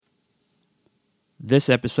This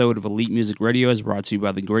episode of Elite Music Radio is brought to you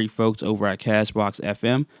by the great folks over at Castbox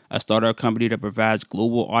FM, a startup company that provides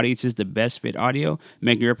global audiences the best fit audio,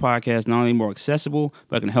 making your podcast not only more accessible,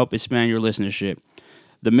 but can help expand your listenership.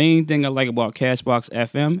 The main thing I like about Castbox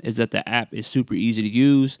FM is that the app is super easy to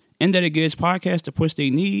use and that it gives podcasts the push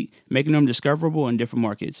they need, making them discoverable in different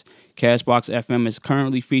markets. Castbox FM is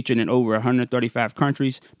currently featured in over 135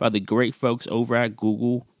 countries by the great folks over at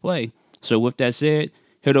Google Play. So with that said,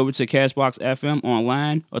 head over to Castbox FM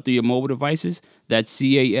online or through your mobile devices. That's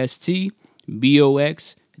castbox.fm.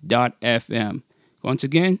 Once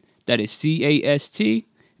again, that is castbox.fm.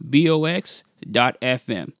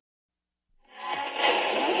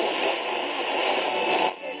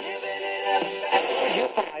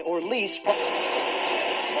 Or lease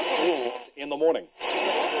in the morning.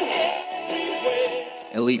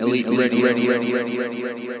 Elite ready.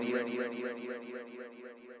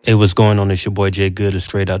 Hey, what's going on? It's your boy Jay Good of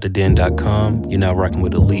StraightOutTheDen.com. You're now rocking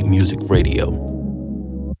with Elite Music Radio.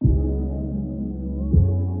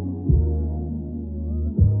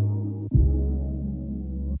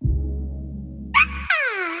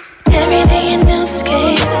 Every day a new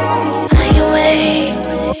escape, lying awake,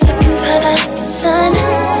 looking for the sun,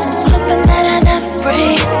 hoping that I never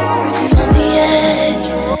break. I'm on the edge,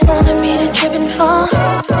 wanting me to trip and fall,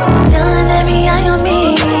 feeling every eye on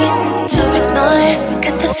me to ignore.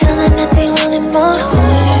 Got the feeling that they wanted more.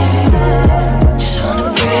 Just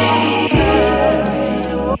wanna breathe.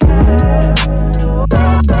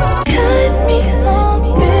 Cut me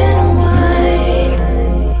open wide,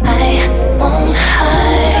 I won't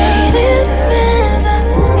hide. It's never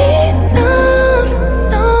enough,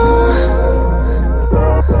 no.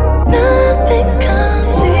 Nothing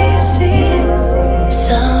comes easy,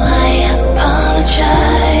 so I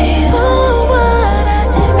apologize for what I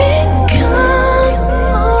become.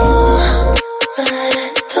 Oh, but I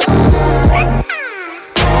don't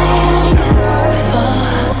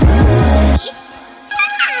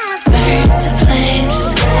burn to flames,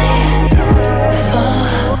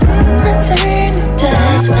 fall, I turn to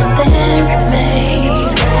dust, nothing remains.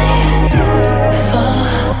 Fall,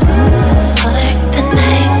 spark the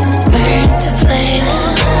night, burn to flames.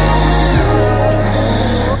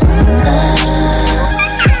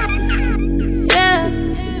 Yeah,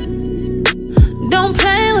 don't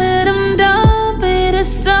play with him, don't be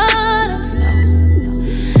dishonest.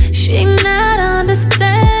 She not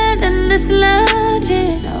understanding this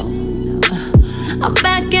logic. I'm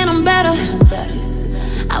back and I'm better.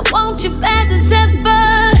 I want you bad as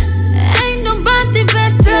ever. Ain't nobody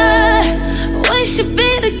better. We should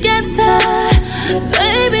be together.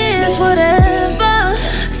 Baby, it's whatever.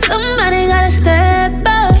 Somebody gotta step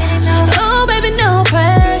up. Oh, baby, no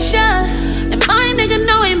pressure. And my nigga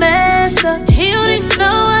know he messed up. He don't even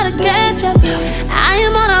know how to catch up. I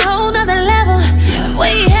am on a whole nother level.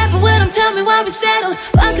 When you happy with him, tell me why we settled.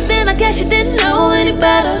 Fuck it, then I guess you didn't know any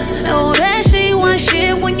better. Know that she want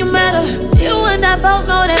shit when you met her. You and I both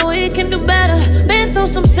know that we can do better. Been through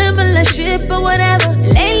some similar shit, but whatever.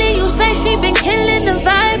 Lately you say she been killing the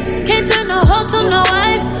vibe. Can't turn no hoe to no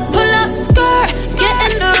wife. Pull up skirt, get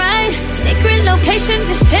in the ride. Secret location,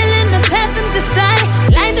 just chillin' the passenger side.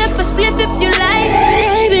 Light up a split if you like.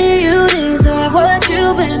 Baby, you deserve what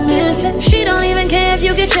you've been missing. She don't even care if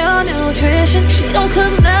you get your nutrition. She don't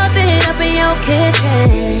cook nothing up in your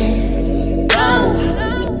kitchen. Go.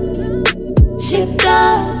 She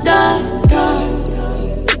go.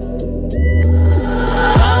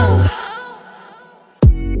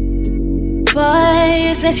 Boy,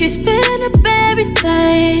 you said she's been up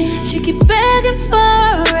everything. She keep begging for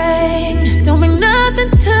a ring. Don't bring nothing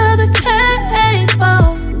to the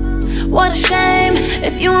table. What a shame.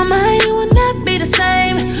 If you were mine, you would not be the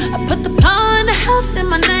same. I put the car in the house in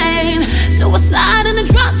my name. Suicide in the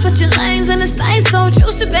drop, switching lanes. And it's nice, so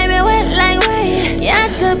juicy, baby, wet like rain. Yeah,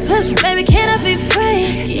 good pussy, baby, can I be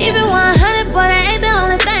free? Keep it 100, but that ain't the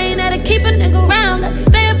only thing that'll keep a nigga around. Gotta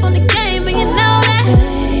stay up on the game, and you know that.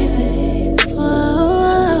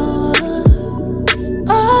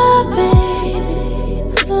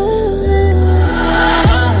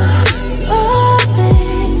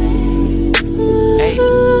 Baby,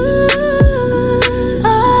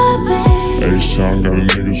 oh, baby, H-Town got a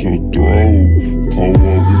nigga so throw. Pull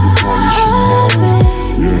up, we can party some more.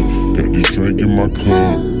 Yeah, got this drink in my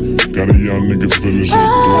cup. Got a young nigga feeling so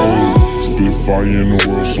throw. Spit fire in the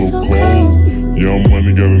world so cold. Young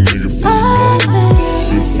money got a nigga feeling low.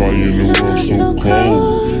 Spit fire in the world so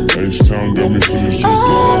cold. H-Town got me feeling so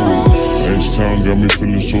throw. H-Town got me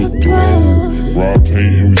feeling so throw. Raw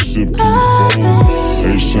paint and we sip to the phone.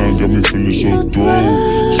 H-Town got me feeling so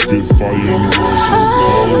throw. Spit fire in the world so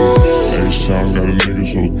cold. H-Town got a nigga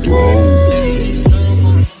so throw.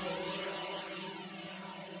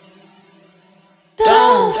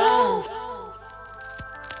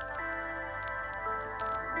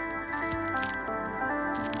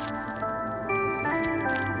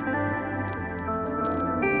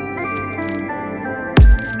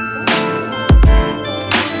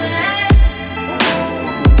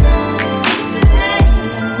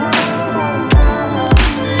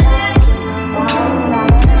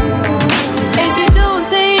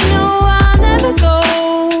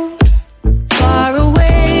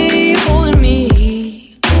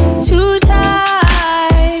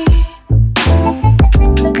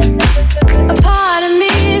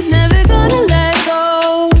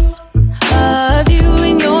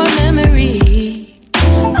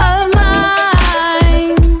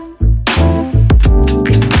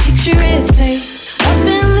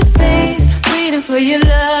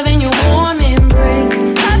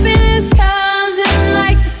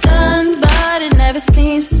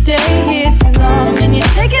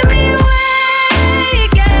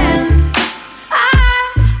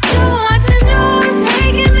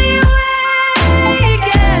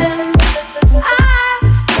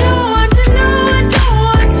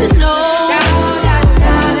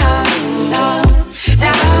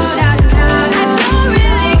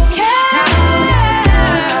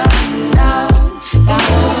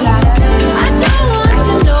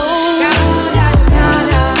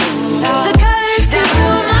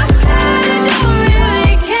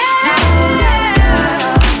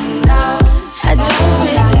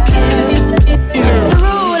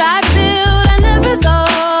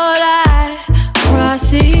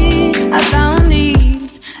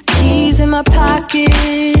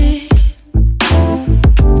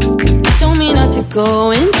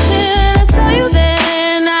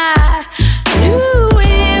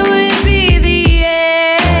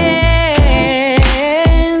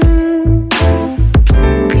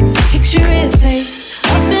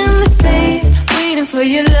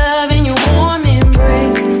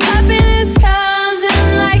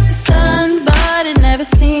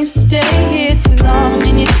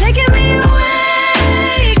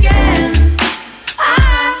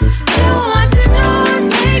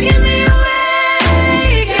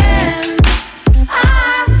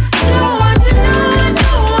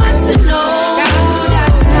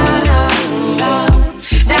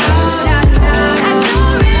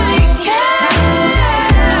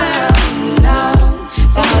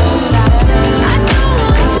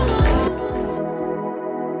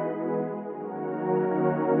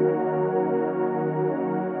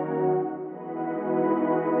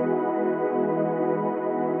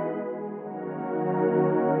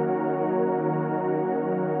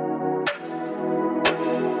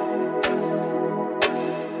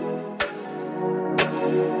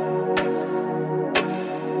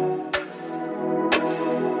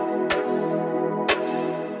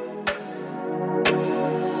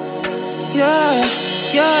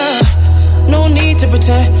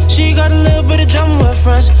 pretend. She got a little bit of drama with her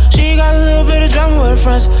friends. She got a little bit of drama with her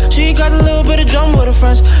friends. She got a little bit of drama with her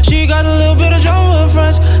friends. She got a little bit of drama with her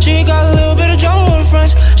friends. She got a little bit of drama with her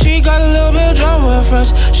friends. She got a little bit of drama with her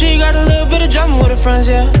friends. She got a little bit of drama with her friends,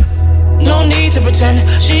 yeah. No need to pretend.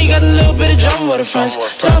 She got a little bit of drama with her friends.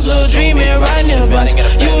 Top little dream and riding in a bus.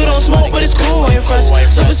 You don't smoke, but it's cool with your friends.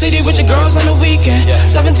 Super city with your girls on the weekend.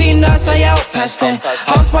 17 nights, I out past 10.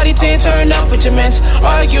 House party 10, turn up with your mans.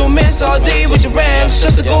 Arguments all day with your rams.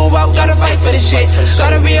 Just to go out, gotta fight for this shit.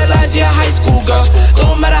 Gotta realize you're a high school girl.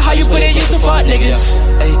 Don't matter how you put it, used to fuck niggas.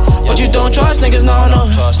 But you don't trust niggas, no, no.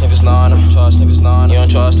 Trust niggas, no, no. Trust niggas, no, no. You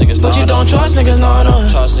don't trust niggas, no, no. But you don't trust niggas, no, no.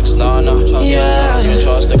 Trust niggas, no, no. Yeah. You don't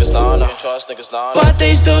trust niggas, no, no. Trust niggas, no, no. But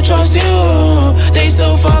they still trust you. They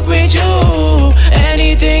still fuck with you.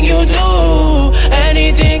 Anything you do,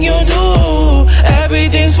 anything you do,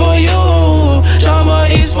 everything's for you. Drama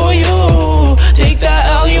is for you. Take that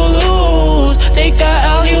L, you lose. Take that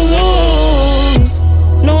L, you lose.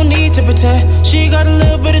 No need to pretend. She got a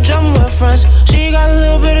little bit of drama with her friends. She got a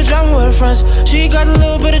little bit of drama with her friends. She got a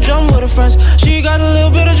little bit of drama with her friends. She got a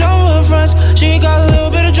little bit of drama with her friends. She got a little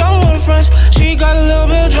bit of drama with her friends. She got a little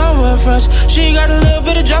bit of drama with her friends. She got a little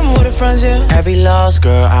bit of drama with her friends, yeah. Every lost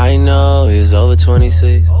girl I know is over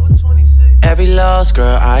 26. Every lost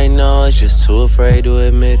girl I know is just too afraid to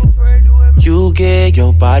admit it. You give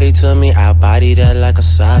your body to me, I body that like a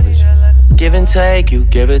savage. Give and take, you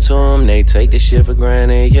give it to them, they take the shit for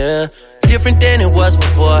granted, yeah. Different than it was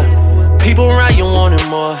before. People around you wanting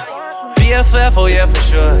more. BFF, oh yeah, for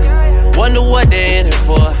sure. Wonder what they in it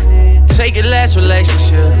for. Take your last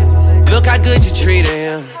relationship. Look how good you treated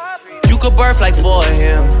him. You could birth like 4 of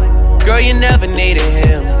him. Girl, you never needed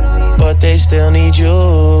him. But they still need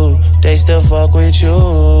you. They still fuck with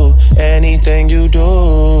you. Anything you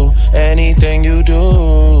do, anything you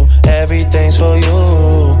do, everything's for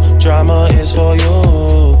you. Drama is for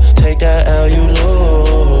you. Take that L, you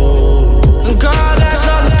lose. Girl, that's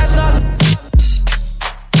not.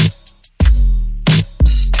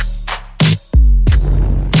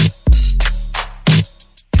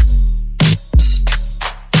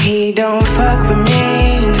 He don't fuck with me.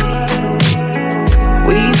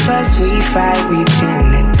 We fuss, we fight, we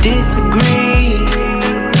tend to disagree.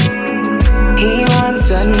 He wants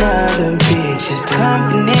another bitch's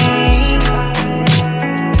company,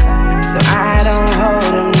 so I don't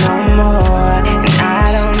hold him no more, and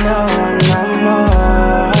I don't know him no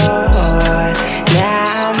more.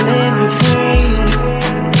 Now I'm living free.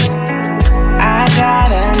 I got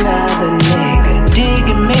another nigga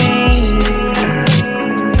digging me.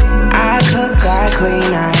 I cook, I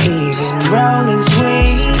clean, I even roll his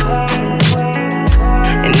weed.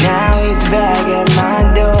 And now he's back at my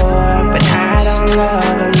door, but I don't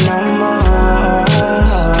love him no more.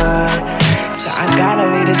 So I gotta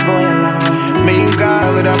leave this boy alone. Man, you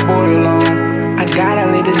gotta leave that boy alone. I gotta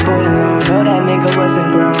leave this boy alone. Know that nigga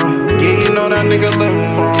wasn't grown. Yeah, you know that nigga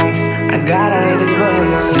living wrong. I gotta leave this boy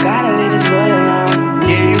alone. Gotta leave this boy alone.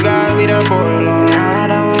 Yeah, you gotta leave that boy alone. I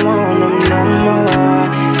don't want him no more.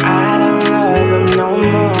 I don't love him no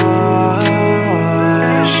more.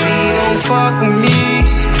 She don't fuck with me.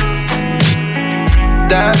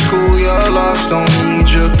 That's cool, you're lost, don't need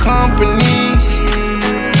your company.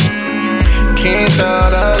 Can't tell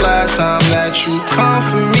the last time that you come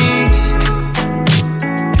for me.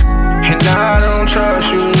 And I don't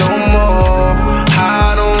trust you no more.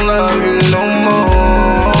 I don't love you no more.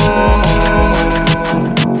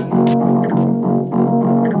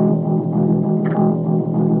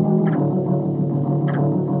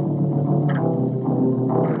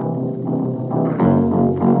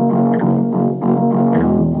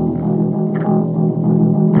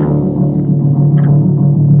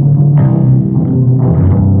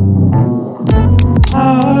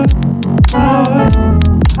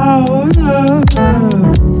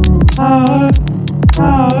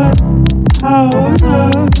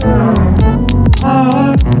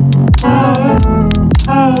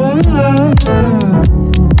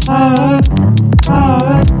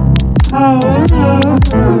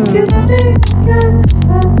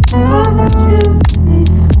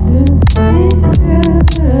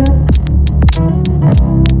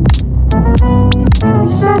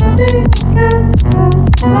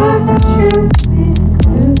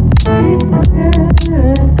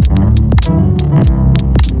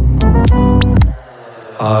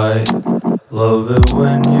 I love it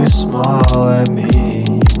when you smile at me.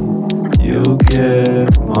 You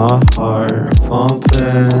get my heart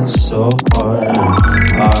pumping so hard.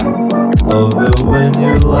 I love it when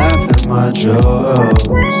you laugh at my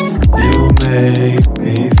jokes. You make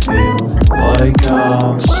me feel like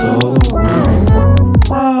I'm so cool.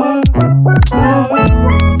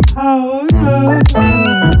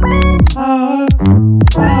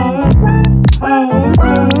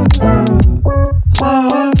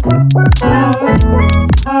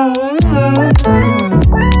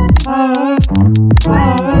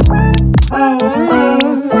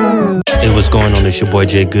 going on? It's your boy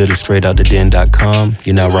Jay Good of StraightOutTheDen.com.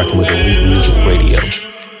 You're now rocking with Elite Music Radio.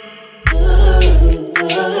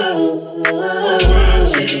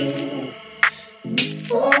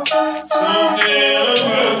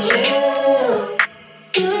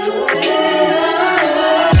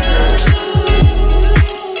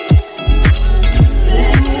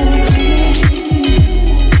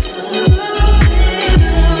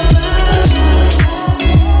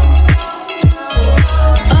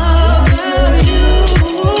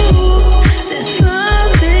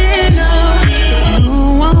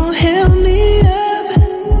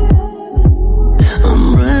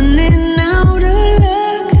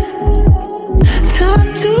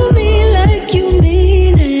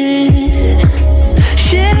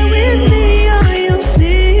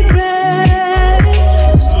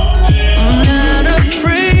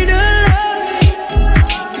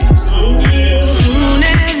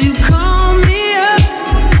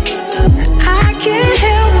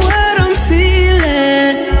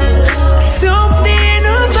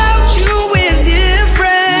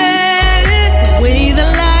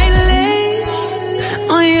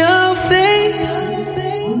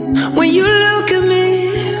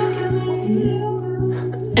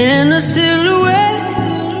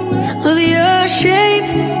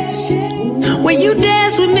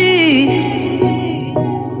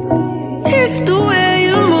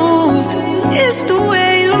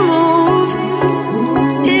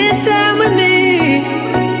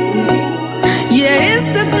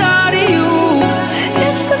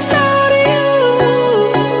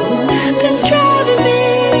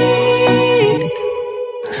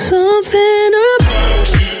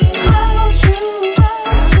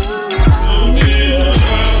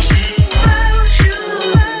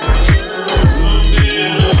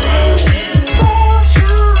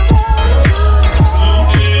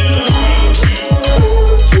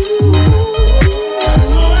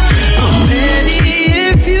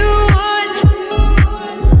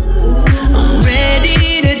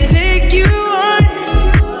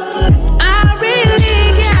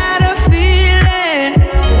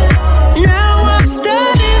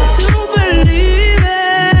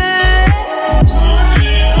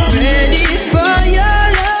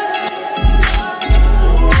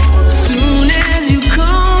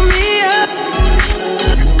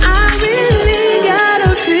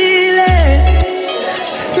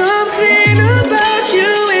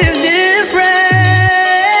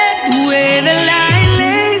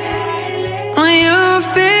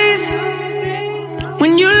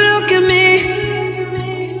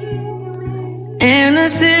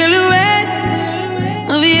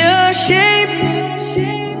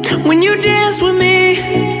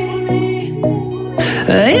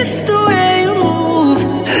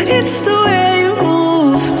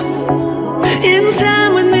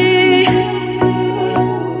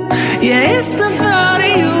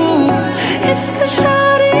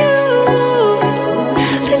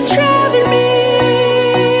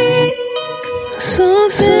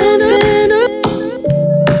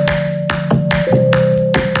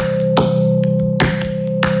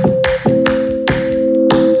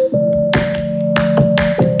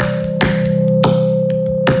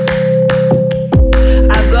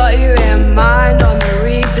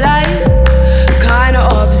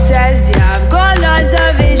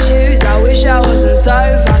 Wish I wasn't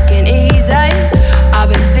so fucking easy.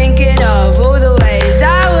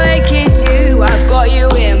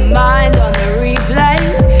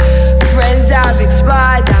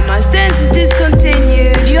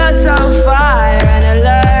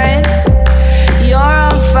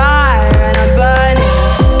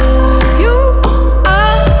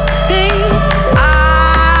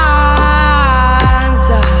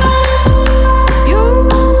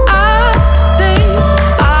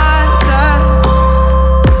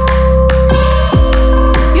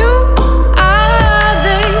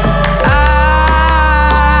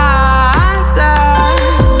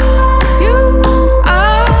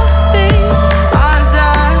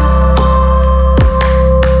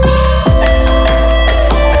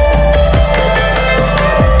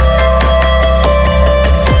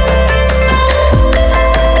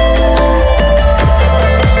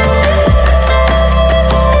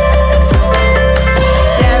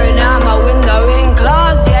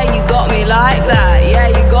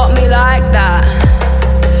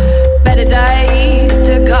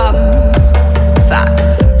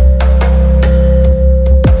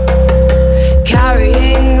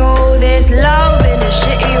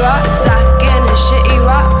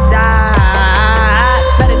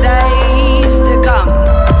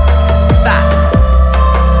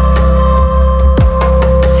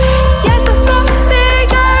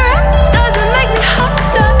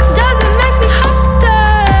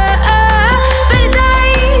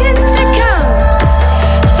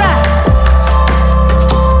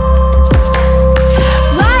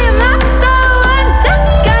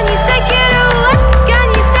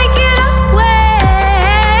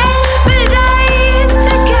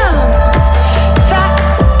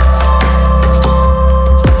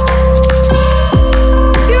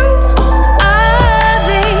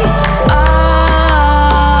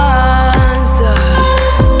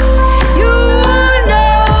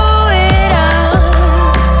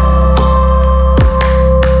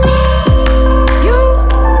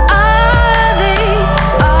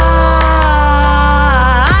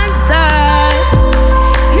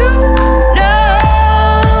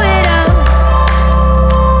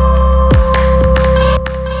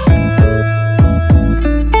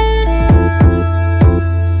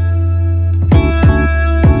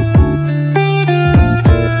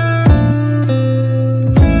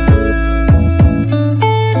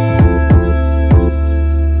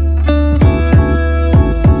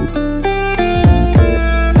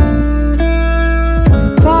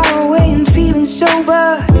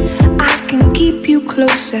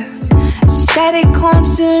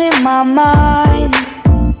 my mind.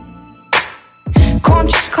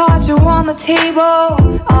 Conscious cards are on the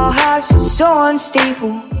table. Our house is so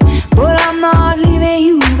unstable, but I'm not leaving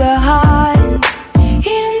you behind.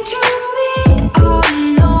 Into the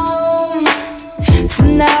unknown. For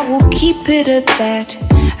now we'll keep it at that.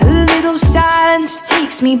 A little silence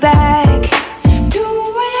takes me back to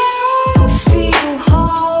where I feel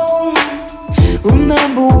home.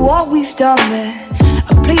 Remember what we've done there,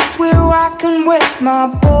 a place where I can rest my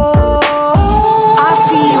bones. I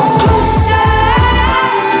feel closer,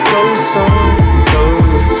 Closer,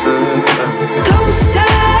 closer,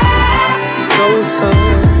 closer, closer,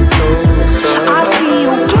 closer. I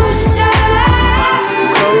feel closer,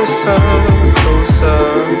 Closer, closer,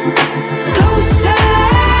 closer,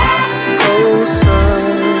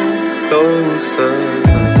 closer,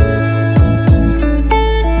 closer.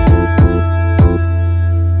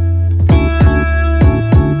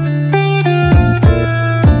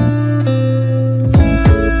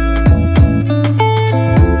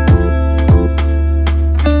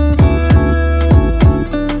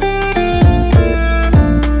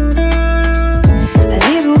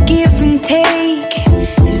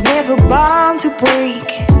 bound to break.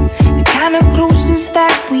 The kind of closeness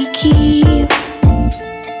that we keep,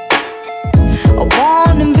 a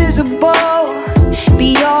bond invisible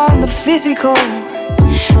beyond the physical.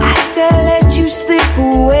 I said let you slip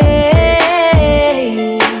away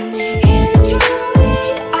into the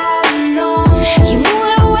unknown. You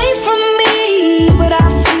moved away from me, but I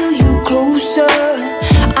feel you closer.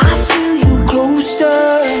 I feel you closer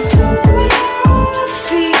to where I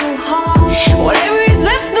feel home. Whatever is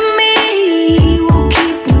left of me will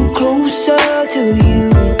keep you closer to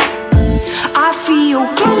you. I feel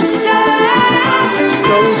closer,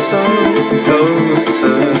 closer,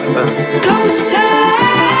 closer, closer,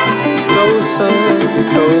 closer,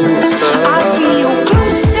 closer. I feel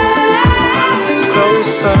closer,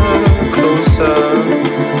 closer, closer,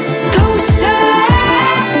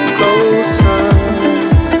 closer,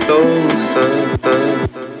 closer,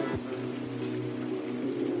 closer.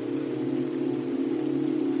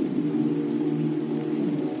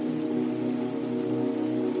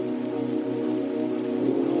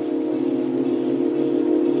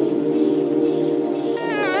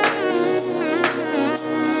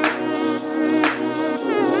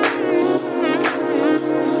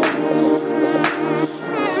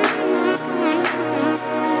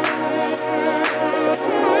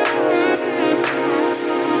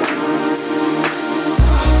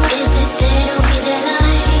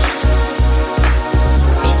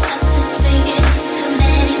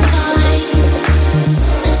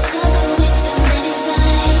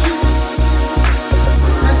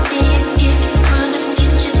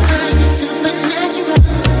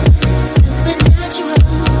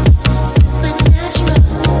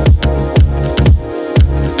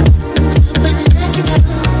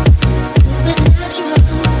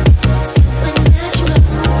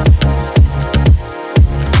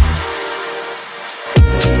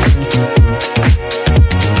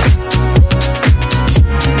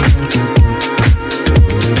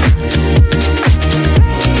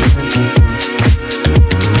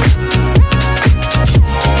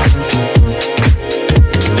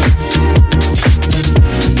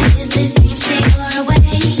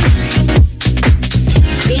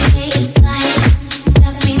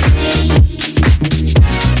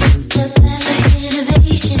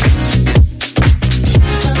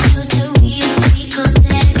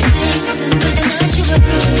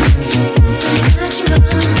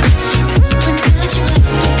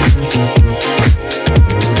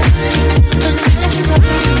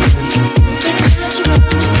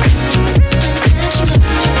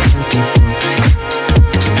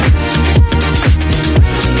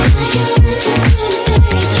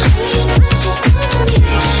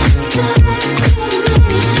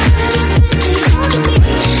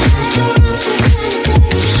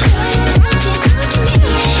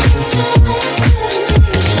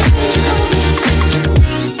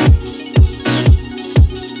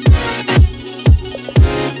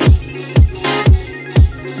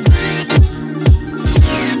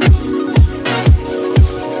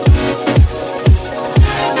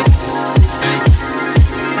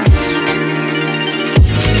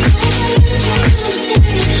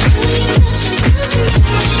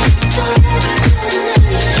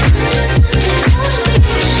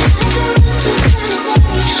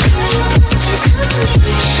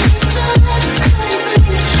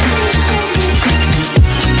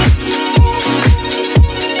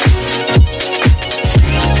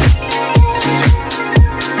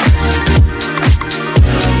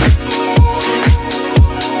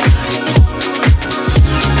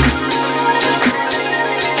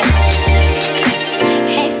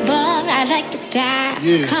 style.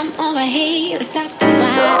 Yeah. Come over here, let's talk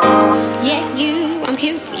about. Yeah, I'm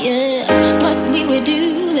curious what we would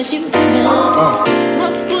do that you love.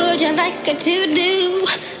 What would you like her to do?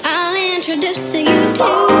 I'll introduce you to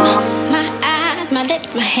my eyes, my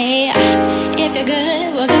lips, my hair. If you're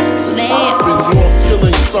good, we'll go from there. You're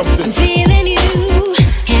feeling something. I'm feeling you,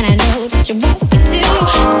 and I know that you want me to.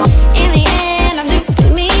 In the end, I'm new to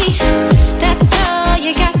me. That's all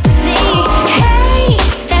you got to see. Hey,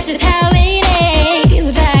 that's just how it is.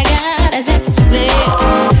 But I gotta set you there.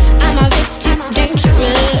 I'm a bit too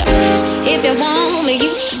dangerous. If you want me,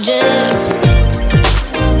 you should just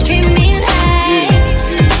treat me like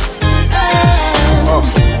fire.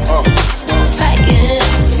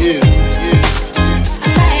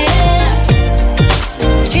 Fire.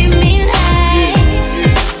 Treat me like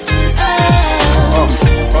fire.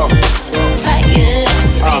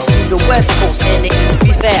 East to the West Coast and the East,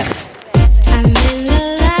 be fab. I'm in the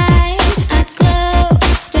light, I glow,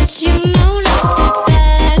 but you know not to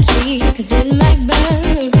touch me, 'cause it might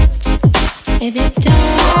burn. If it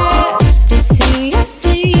don't work, then soon you'll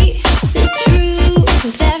see the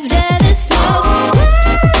truth after the smoke.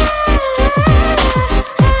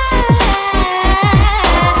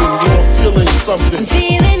 You're feeling something. I'm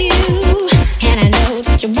feeling you, and I know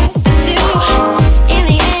that you want me to. In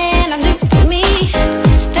the end, I'm new to me.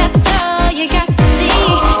 That's all you got to see.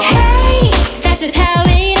 Hey, that's just how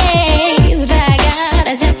it is. But I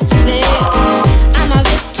gotta set you there. I'm a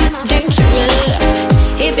bit too dangerous.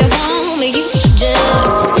 If you want me, you should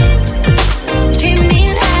just treat me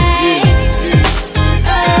like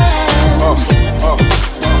fire.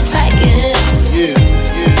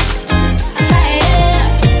 Fire.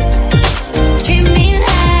 Treat me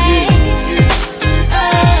like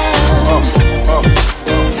fire.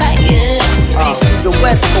 East to the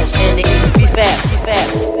West Coast and the East, be fab, be fab.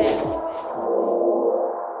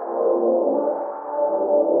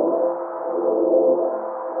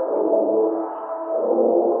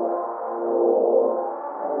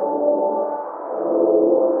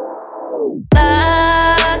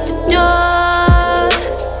 Lock the door,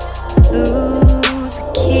 lose the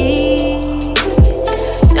key.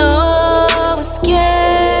 No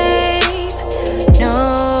escape, no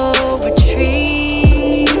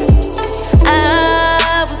retreat. I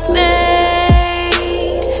was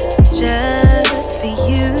made just for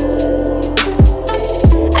you.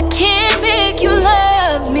 I can't make you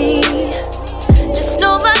love me. Just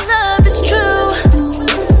know my love is true.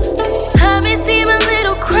 I may seem a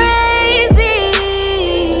little crazy,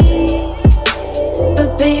 but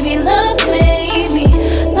baby, love made me.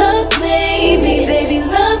 Love made me, baby,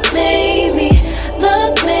 love made me.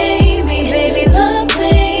 Love made me, baby, love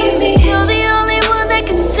made me. You're the only one that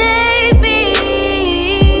can save me.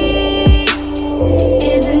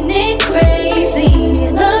 Isn't it crazy?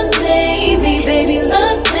 Love made me, baby,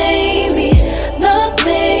 love made me. Love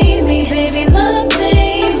made me, baby, love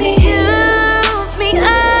made me. Use me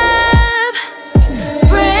up,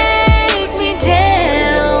 break me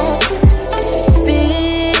down,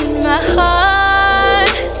 spin my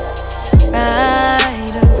heart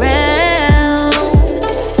right around.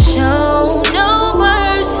 Show no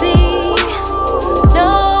mercy,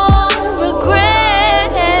 no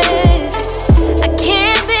regret. I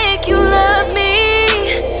can't make you love me,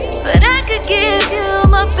 but I could give you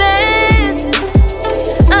my best.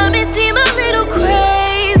 I may seem a little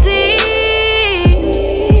crazy,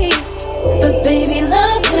 but baby,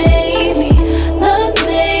 love made me. Love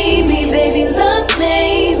made me, baby, love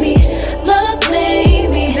made me. Love made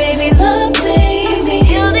me, baby, love made me.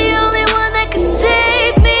 You're the only one that can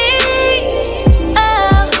save me.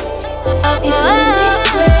 Isn't it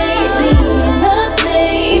crazy? Love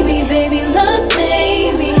made me, baby, love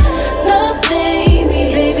made me. Love made me,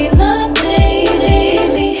 baby, love made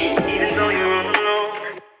me. Even though you're on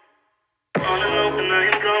and open, I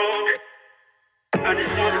am gone. I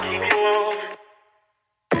just want to keep you on.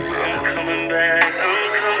 I'm coming back. I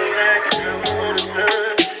wanna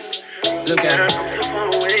touch. Look at her.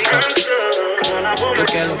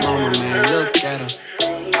 Look at her mama, man. Look at her.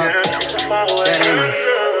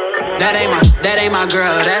 That ain't my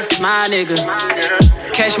girl. That's my nigga.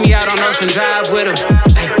 Catch me out on Ocean Drive with her.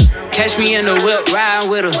 Ay, catch me in the whip riding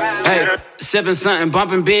with her. Hey, sipping something,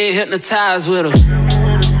 bumping big, hypnotized with her.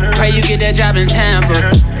 Pray you get that job in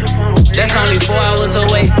Tampa. That's only 4 hours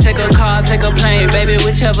away. Take a car, take a plane, baby,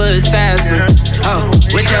 whichever is faster. Oh,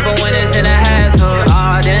 whichever one is in the hassle.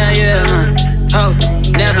 Oh, damn, yeah, man. Oh,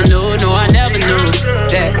 never knew, no, I never knew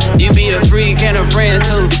that you be a freak and a friend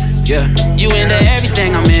too. Yeah, you into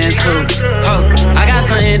everything I'm into. Oh, I got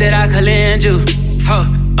something that I could lend you. Oh,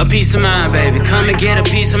 a piece of mind, baby. Come and get a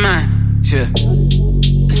piece of mind. Yeah.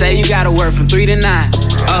 Say you gotta work from 3 to 9.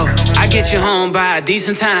 Oh, I get you home by a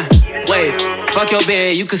decent time. Wait, fuck your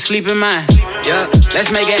bed, you can sleep in mine. Yeah, let's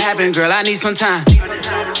make it happen, girl, I need some time.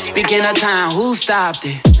 Speaking of time, who stopped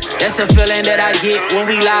it? That's the feeling that I get when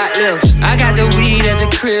we lock lips. I got the weed at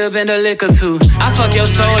the crib and the liquor too. I fuck your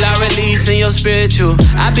soul, I release in your spiritual.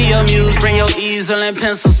 I be your muse, bring your easel and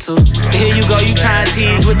pencils too. Here you go, you try to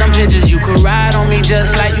tease with them pictures. You could ride on me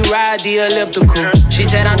just like you ride the elliptical. She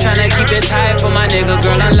said I'm tryna keep it tight for my nigga.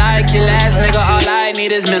 Girl, unlike your last nigga, all I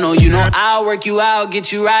need is mental. You know I'll work you out,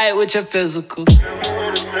 get you right with your physical.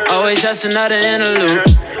 Always just another interlude.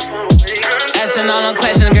 Asking all them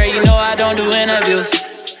questions, girl, you know I don't do interviews.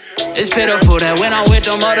 It's pitiful that when I'm with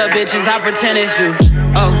them other bitches, I pretend it's you.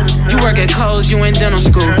 Oh, you work at Kohl's, you in dental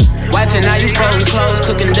school. Wife and now you folding clothes,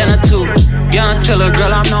 cooking dinner too. Young Tiller,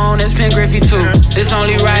 girl, I'm known as Pen Griffey too. It's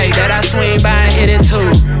only right that I swing by and hit it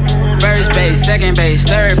too. First base, second base,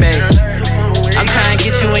 third base. I'm trying to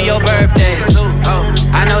get you in your birthday. Oh,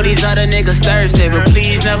 I know these other niggas thirsty, but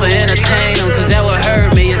please never entertain them, cause that would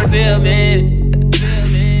hurt me, you feel me?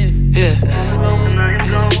 Yeah.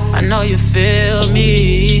 I know you feel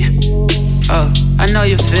me. Oh, I know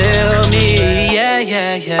you feel me. Yeah,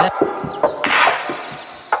 yeah, yeah.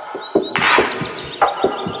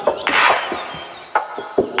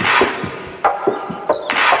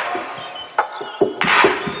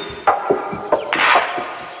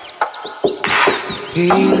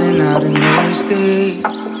 Healing out in thirsty.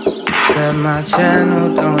 Said my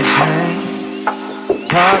channel don't change.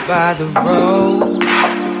 Park by the road.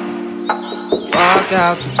 Spark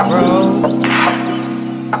out the grove.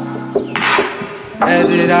 Said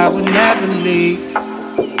that I would never leave.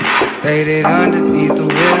 Waited underneath the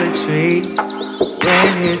willow tree.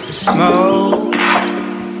 Wind hit the smoke.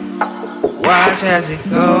 Watch as it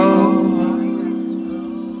goes.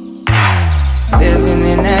 Living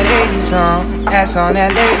in that 80s song, that's on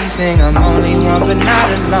that lady sing. I'm only one but not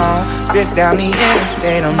alone. Drift down the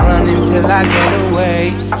interstate, I'm running till I get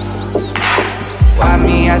away. Why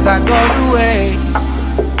me as I go the way?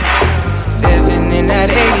 Living in that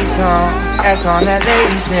 80s song, that's on that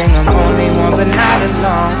lady sing. I'm only one but not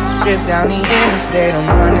alone. Drift down the interstate, I'm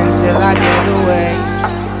running till I get away.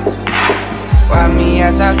 Why me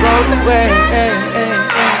as I go the way?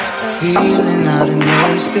 Healing out in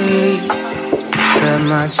thirsty. Said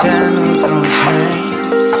my channel don't change.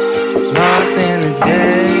 Lost in the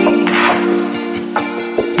day.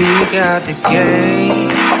 He got the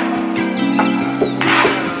game.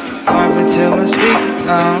 Bumping till my speaker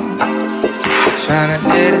long. Tryna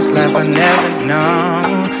live this life I never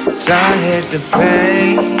known. Sun hit the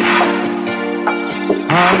bay.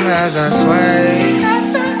 Hum as I sway.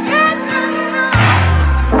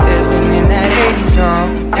 Living in that 80s song,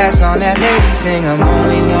 that's on that lady sing. I'm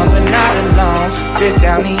only one but not alone. Drift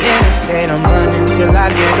down the interstate, I'm running till I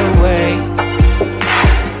get away.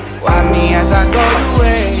 Why me as I go the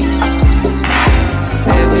way?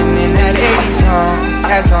 Living in that 80s song,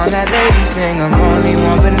 that's on that lady sing. I'm only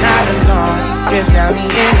one but not alone. Drift down the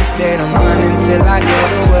interstate, I'm running till I get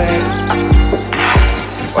away.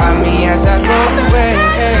 Why me as I go the way?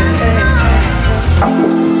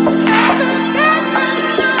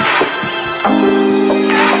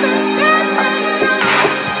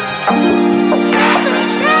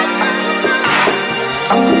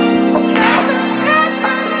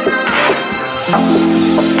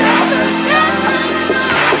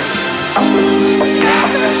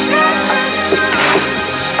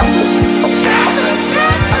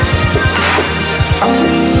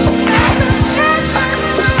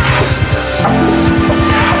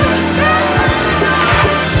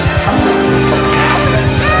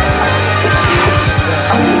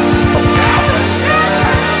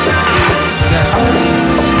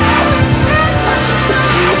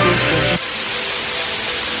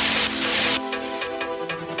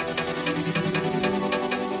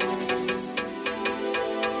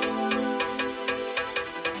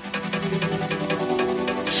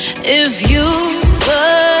 If you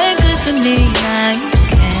were good to me, now you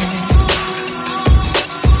can.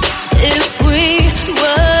 If we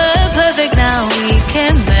were perfect, now we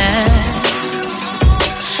can match.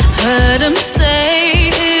 Heard him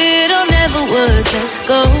say it'll never work, let's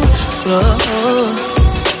go wrong.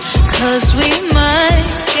 'Cause we might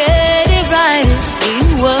get it right if we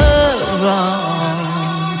were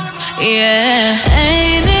wrong. Yeah,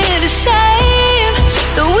 ain't it a shame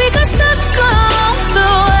that we got stuck along the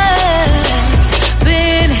way?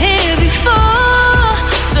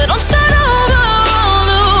 So don't start over all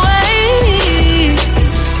the way.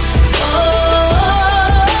 Oh,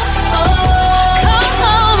 come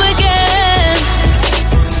home again.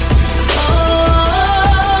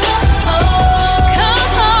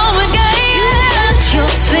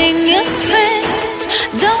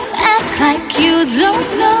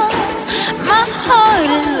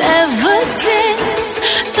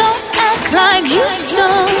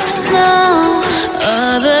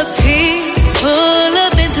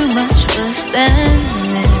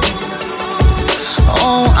 endless.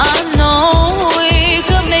 Oh, I know we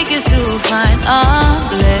could make it through, find our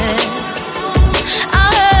bliss. I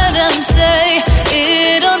heard them say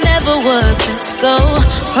it'll never work, let's go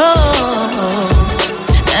wrong.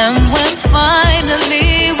 And when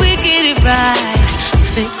finally we get it right,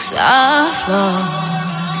 fix our flaws.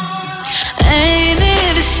 Ain't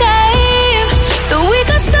it a shame that we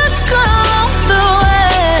got stuck along the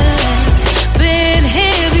way? Been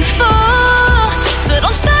here before, so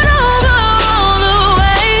don't start over all the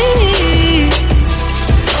way.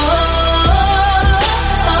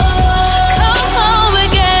 Come home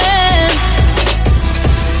again.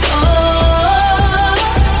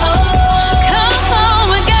 Come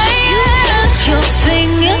home again. Your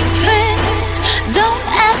fingerprints, don't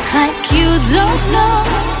act like you don't know.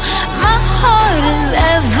 My heart is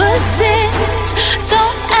evidence.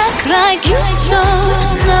 Don't act like you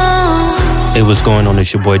don't know. Hey, what's going on?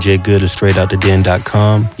 It's your boy Jay Good of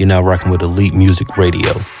StraightOutTheDen.com. You're now rocking with Elite Music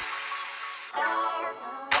Radio.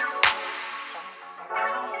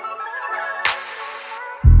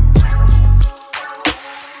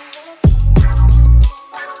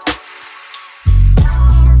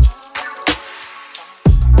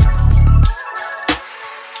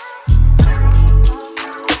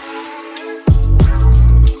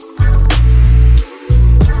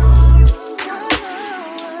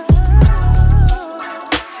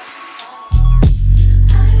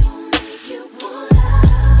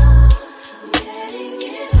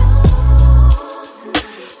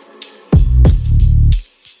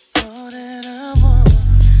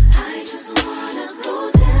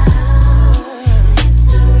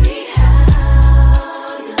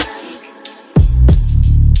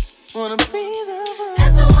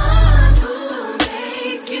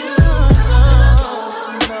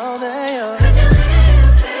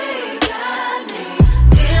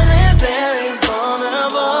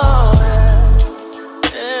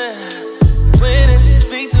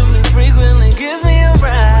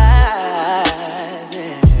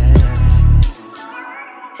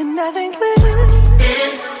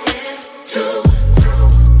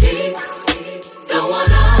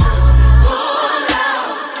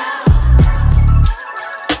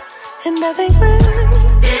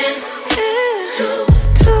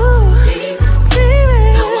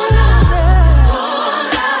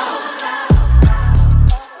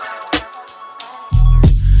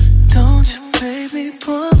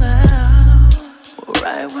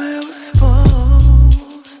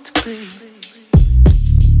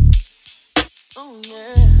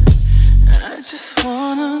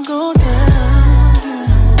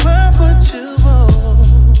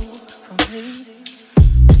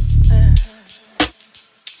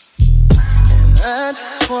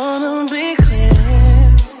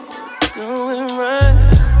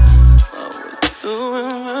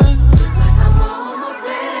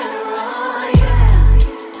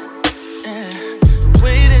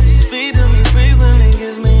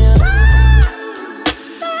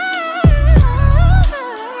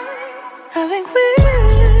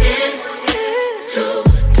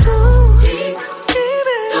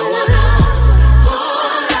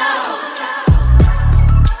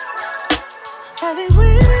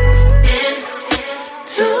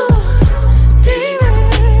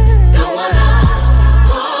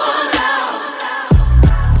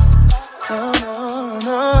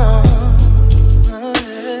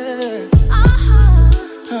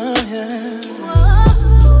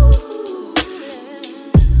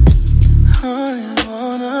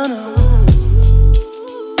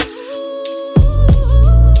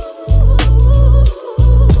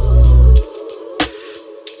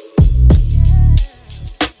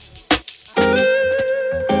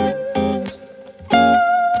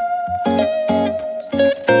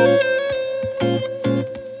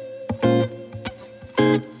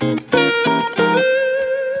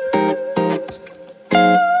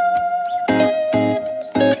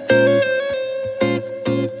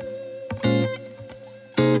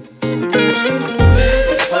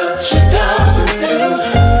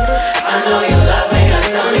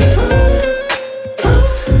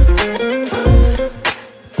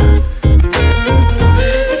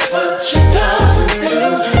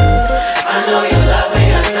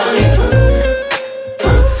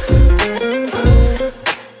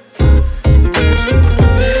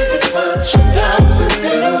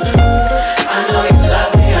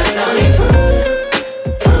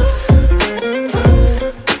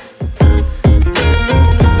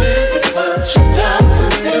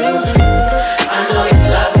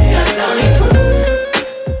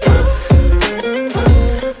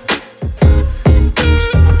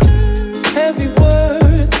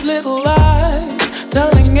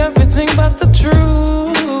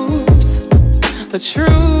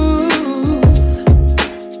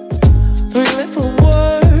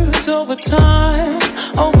 it's over time,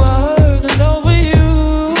 overheard and overused.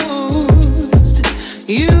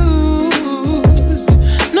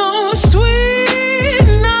 No sweet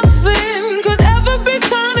nothing could ever be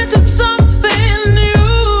turned into something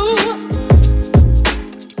new.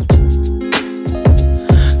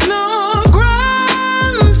 No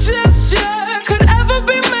grand gesture could ever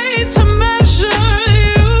be made to measure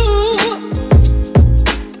you.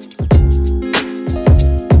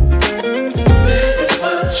 It's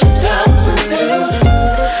what you done with you.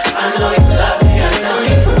 I know you love me, I know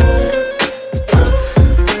you prove.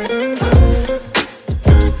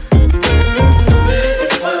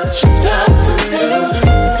 It's what you done with you.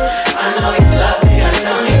 I know you love me, I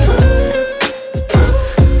know you prove.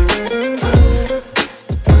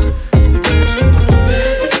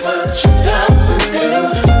 It's what you done with you.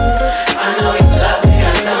 I know you love me,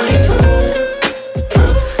 I know you prove.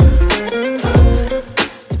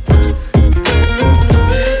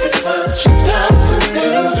 It's what you done with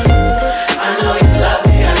you. I know you love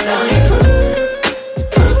me, I know you prove.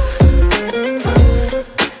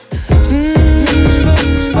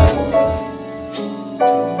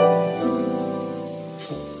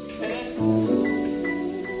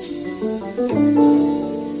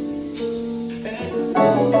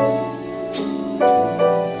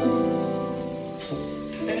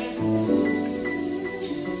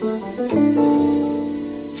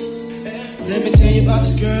 Let me tell you about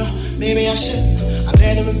this girl, maybe I shouldn't. I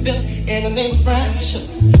met her in Philly, and her name was Brian.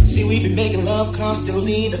 See, we been making love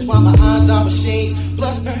constantly. That's why my eyes are a shade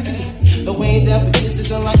blood burgundy. The way that we kiss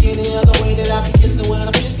is unlike any other way that I be kissing when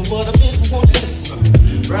I'm kissing. What I'm missing, won't you listen?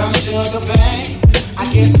 Brown sugar, babe. I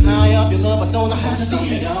guess high up your love, I don't know how to do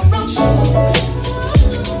it. Brown sugar.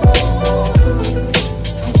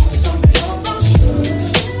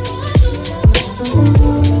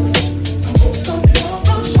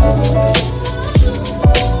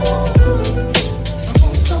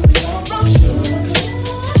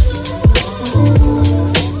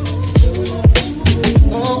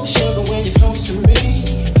 Oh, sugar, when you're close to me,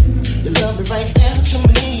 you love me right down to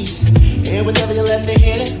my knees. And whenever you let me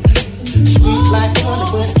hit it, sweet like honey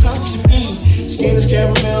when it comes to me. Skin is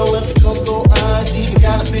caramel with the cocoa eyes. Even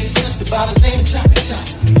got a big sister by the name of Chocolate Top.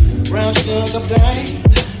 Brown sugar, babe.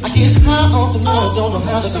 I guess high off the love, don't know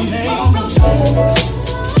how to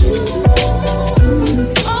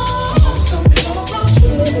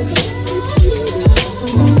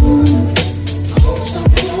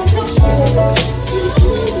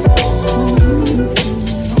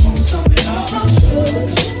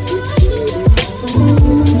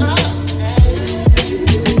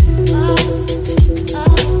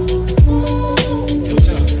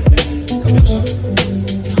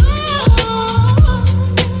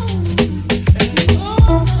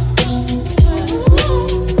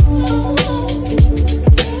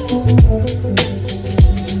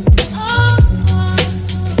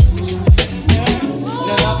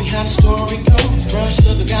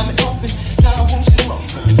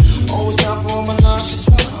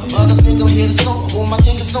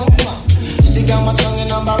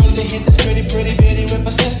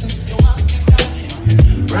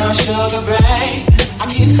Brown sugar, babe. I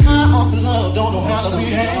get high off of love, don't know how to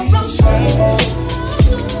behave.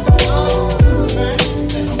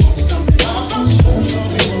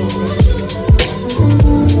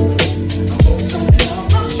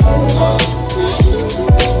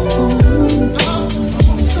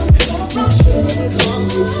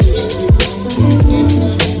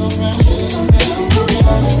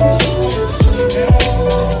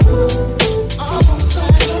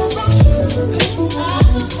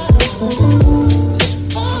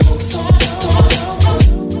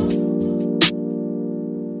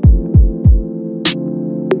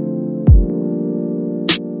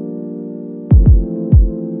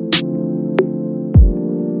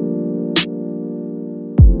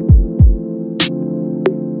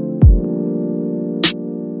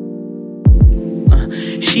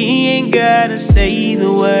 She ain't gotta say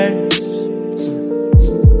the words.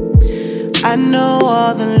 I know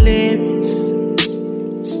all the lyrics.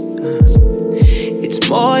 It's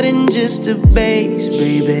more than just a bass,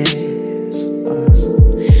 baby.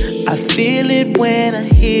 I feel it when I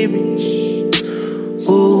hear it.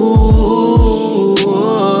 Ooh,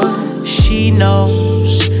 she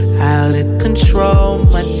knows how to control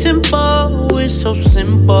my tempo. It's so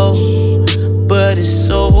simple, but it's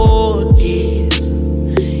so deep.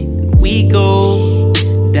 We go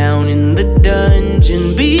down in the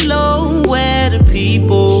dungeon below, where the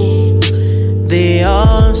people, they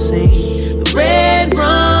all sing the red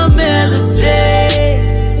rum melody.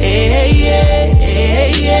 Hey, hey,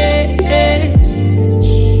 hey, hey, hey.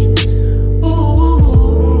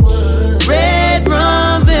 Ooh,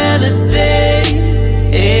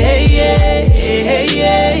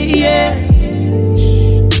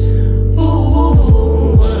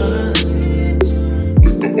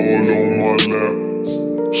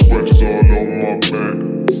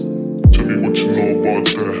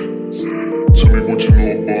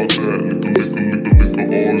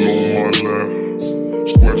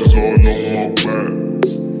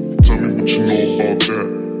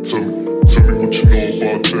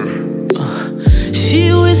 She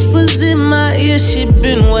whispers in my ear, she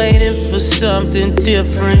been waiting for something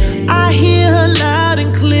different. I hear her loud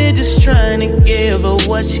and clear, just trying to give her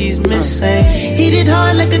what she's missing. Hit it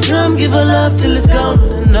hard like a drum, give her love till it's gone.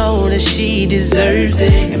 I know that she deserves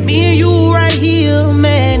it. And me and you right here,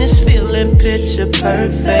 man, is feeling picture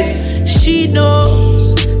perfect. She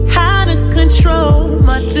knows how to control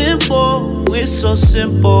my tempo. It's so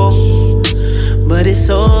simple, but it's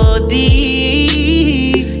so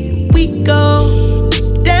deep. We go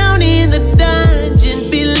down in the dungeon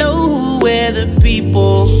below where the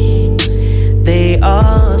people, they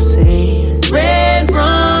all sing Red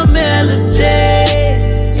Rum Melody.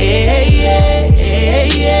 Hey, yeah, hey,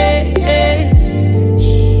 yeah, hey.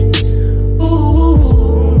 Ooh,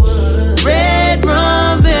 Red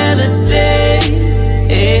Rum Melody.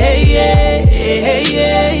 Hey, yeah, hey,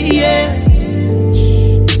 yeah, yeah.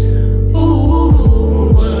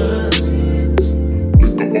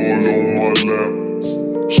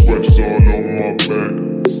 Scratches all on my back.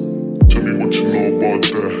 Tell me what you know about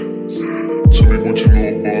that. Tell me what you know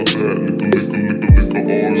about that. Liquor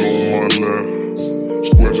all on my lap.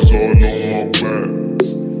 Scratches all on my back.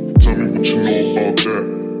 Tell me what you know about that.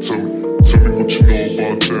 Tell me what you know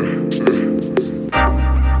about that.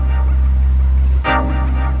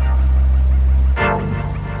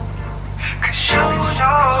 Cause you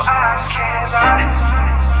know I can't lie.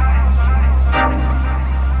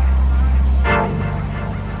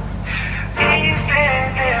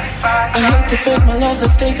 I hate to fake my love's a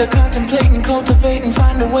stake. I contemplate and cultivate and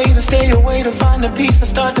find a way to stay away, to find a piece to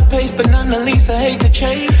start the pace, but none the least I hate to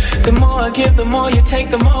chase. The more I give, the more you take.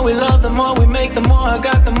 The more we love, the more we make. The more I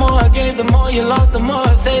got, the more I gave. The more you lost, the more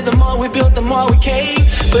I say. The more we built, the more we cave.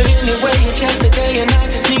 But anyway, it's yesterday and I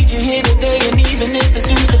just need you here today. And even if it's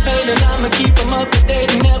dues to pay, then I'ma keep them up to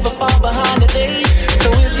date and never fall behind the day.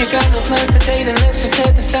 So if you got no plans today, then let's just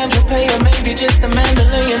head to San Tropez, or maybe just the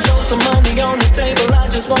Mandalay and throw some money on the table. I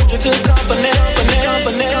just want your good company.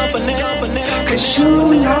 Cause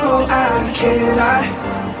you know I can't lie.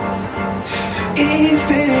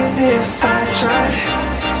 Even if I tried.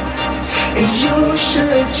 And you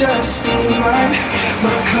should just be mine.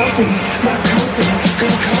 My company,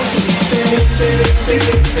 good company.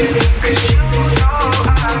 Cause you know I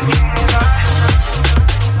can't lie.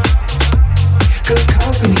 Good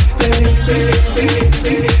company, baby.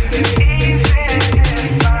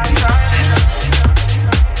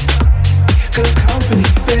 Good company,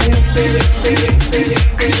 baby.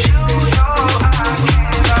 Cause you know I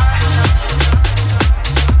can't lie.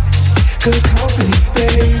 Good company,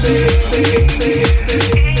 baby.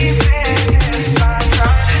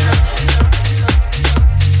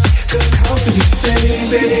 Good company,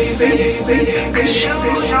 baby. Cause you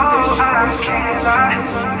know I can't lie.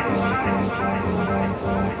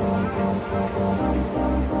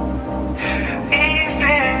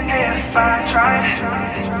 Even if I tried.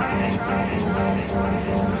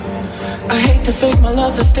 I hate to fake my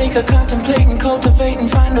love's a stake. I contemplate and cultivate and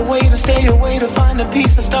find a way to stay away, to find a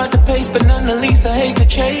piece to start the pace, but none the least I hate to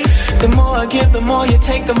chase. The more I give, the more you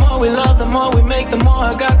take. The more we love, the more we make. The more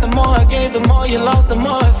I got, the more I gave. The more you lost, the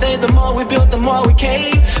more I say. The more we built, the more we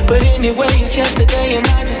cave. But anyway, it's yesterday and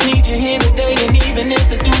I just need you here today. And even if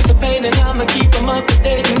it's dues to pay, then I'ma keep them up to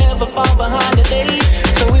date and never fall behind the day.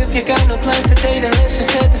 So if you got no plans today, then let's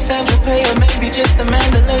just head to San Tropez, or maybe just the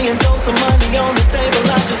Mandalay and throw some money on the table.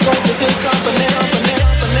 I just want the good company.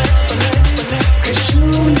 Cause you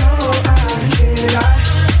know I can't lie.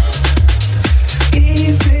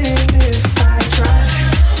 Even if I try.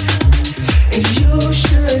 And you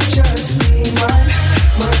should just be mine.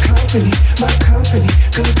 My company,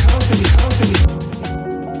 good company.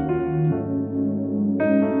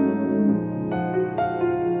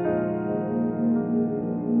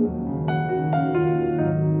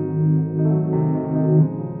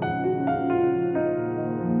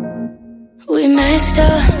 We messed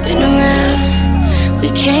up, been around. We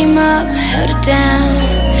came up, held it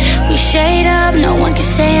down. We shade up, no one can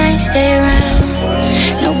say I ain't stay around.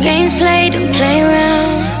 No games played, don't play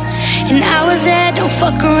around. And I was there, don't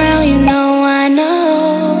fuck around, you know I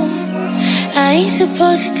know. I ain't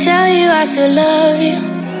supposed to tell you I still love you.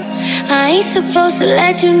 I ain't supposed to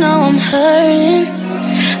let you know I'm hurting.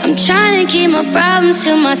 I'm trying to keep my problems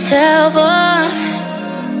to myself, oh.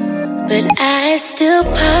 But I still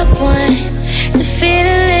pop one to feel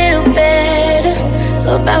a little better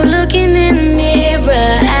about looking in the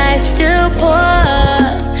mirror. I still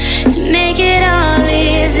pour to make it all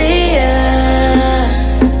easier.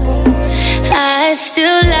 I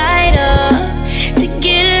still light up to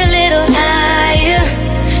get a little higher,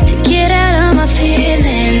 to get out of my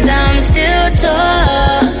feelings. I'm still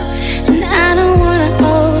tall and I don't wanna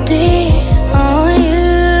hold it on you.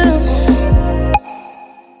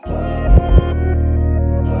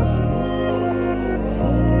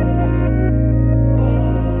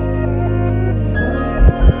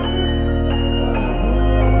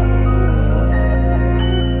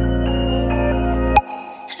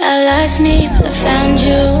 lost me, but I found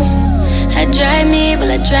you. I drive me, but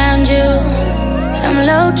I drowned you. I'm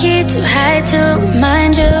low-key too high to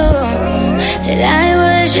remind you that I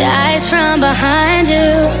was your eyes from behind you.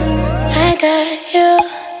 I got you.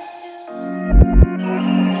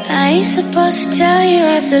 I ain't supposed to tell you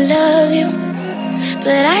I still love you,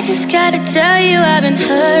 but I just gotta tell you I've been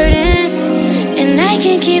hurting, and I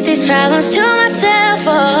can't keep these problems to myself.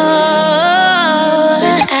 Oh,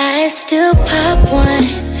 I still pop one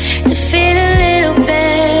to feel a little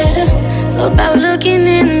better about looking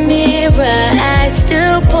in the mirror. I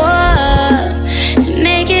still pour to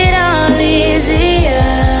make it all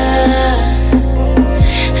easier.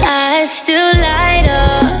 I still light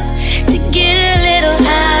up to get a little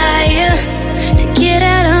higher, to get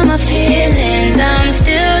out of my feelings. I'm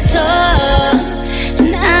still tall,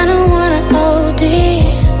 and I don't wanna OD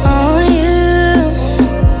on you,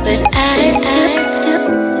 but I still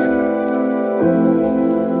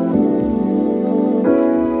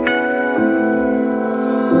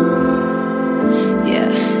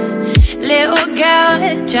little girl,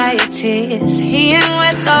 dry your tears. He ain't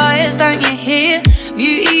with us, don't you hear?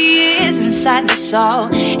 Beauty is inside the soul.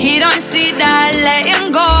 He don't see that, let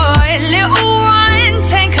him go. Little one,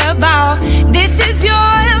 take a bow. This is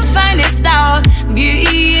your finest hour.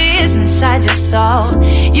 Beauty is inside your soul.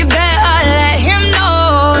 You better let him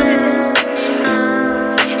know.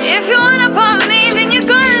 If you wanna put me, then you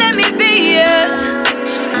gonna let me be it.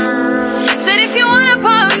 Said if you wanna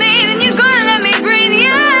put me, then you gonna let me breathe,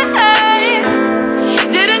 yeah.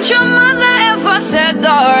 Didn't your mother ever said the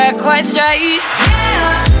right quite straight?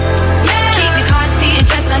 Yeah, yeah. Keep your cards to your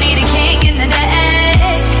chest, don't need a king in the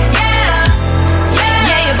deck. Yeah, yeah.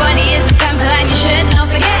 Yeah, your body is a temple and you should not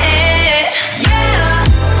forget it. Yeah,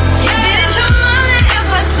 yeah. Didn't your mother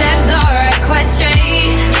ever said the right quite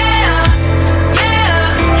straight? Yeah,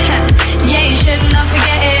 yeah. Yeah, you should not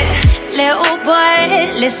forget it. Little boy,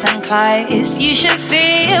 listen close. You should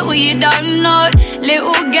feel what you don't know.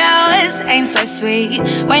 Little girls ain't so sweet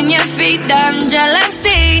when you feed them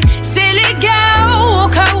jealousy. Silly girl,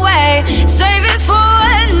 walk away. Save it for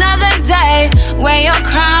another day. Wear your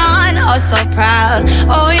crown, oh so proud.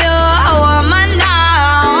 Oh, you're a woman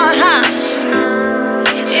now, huh?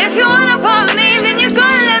 If you wanna put me, then you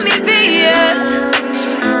gonna let me be it.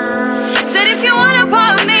 Said if you wanna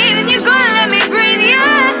put me, then you gonna let me breathe,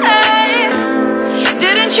 yeah.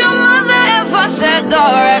 Didn't your mother ever said the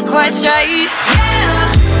right quite straight?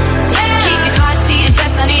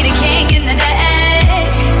 Don't need a king in the deck.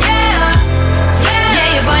 Yeah, yeah.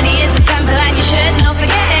 Yeah, your body is a temple and you should not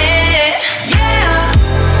forget it. Yeah,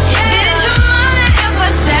 yeah. Didn't your mother ever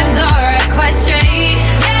said the right quite straight?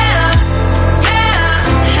 Yeah,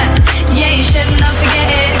 yeah. Yeah, you should not forget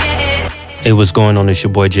it. Hey, what's going on? It's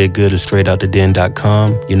your boy Jay Good of StraightOutTheDen.com.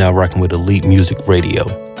 You're now rocking with Elite Music Radio.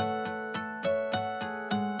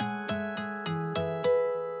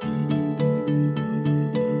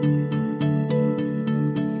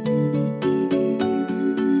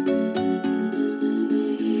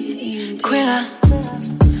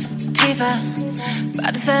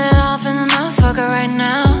 About to set it off in the motherfucker right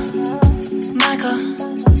now. Michael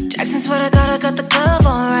Jackson, swear to God, I got the glove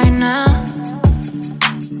on right now.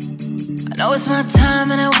 I know it's my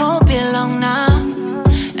time and it won't be long now.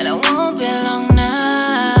 And it won't be long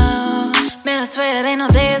now. Man, I swear it ain't no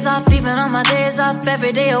days off, even on my days off.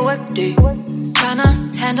 Every day a work day.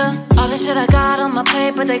 Tryna handle all the shit I got on my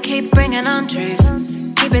plate, but they keep bringing on trees.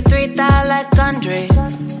 Keep it 3-thigh like Andre.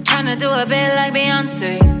 Tryna do a bit like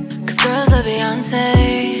Beyonce. Girls love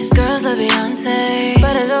Beyonce, girls love Beyonce,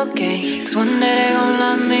 but it's okay, cause one day they gon'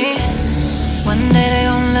 love me. One day they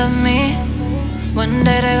gon' love me. One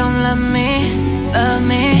day they gon' love me. Love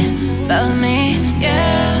me, love me,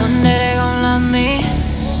 yeah. One day they gon' love me.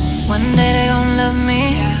 One day they gon' love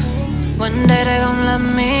me. One day they gon' love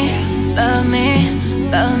me. Love me,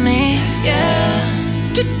 love me, yeah.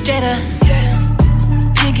 Jada,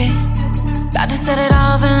 Pinky, about to set it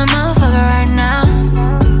off in the motherfucker right now.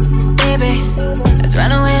 Baby, let's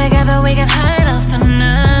run away together, we can hide off for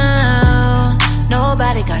now.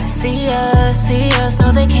 Nobody gotta see us,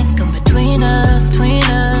 no they can't come between us,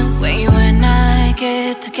 When you and I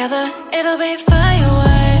get together, it'll be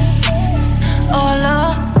fireworks. Oh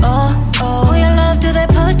Lord, oh, oh, your love, do they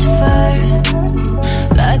put you first?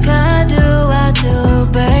 Like I do,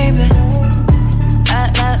 baby.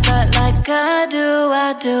 Like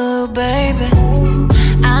I do, baby.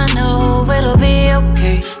 I know it'll be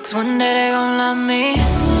okay, cause one day they gon' love me.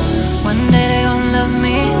 One day they gon' love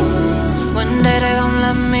me. One day they gon'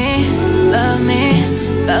 love me. Love me,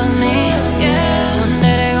 love me, yeah. One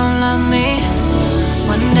day they gon' love me.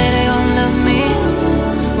 One day they gon' love me.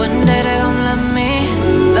 One day they gon' love me.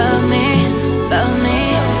 Love me,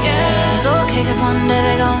 okay, cause one day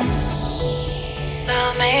they gon'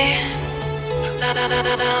 love me,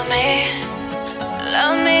 love me,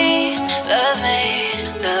 love me, love me,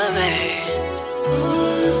 love me.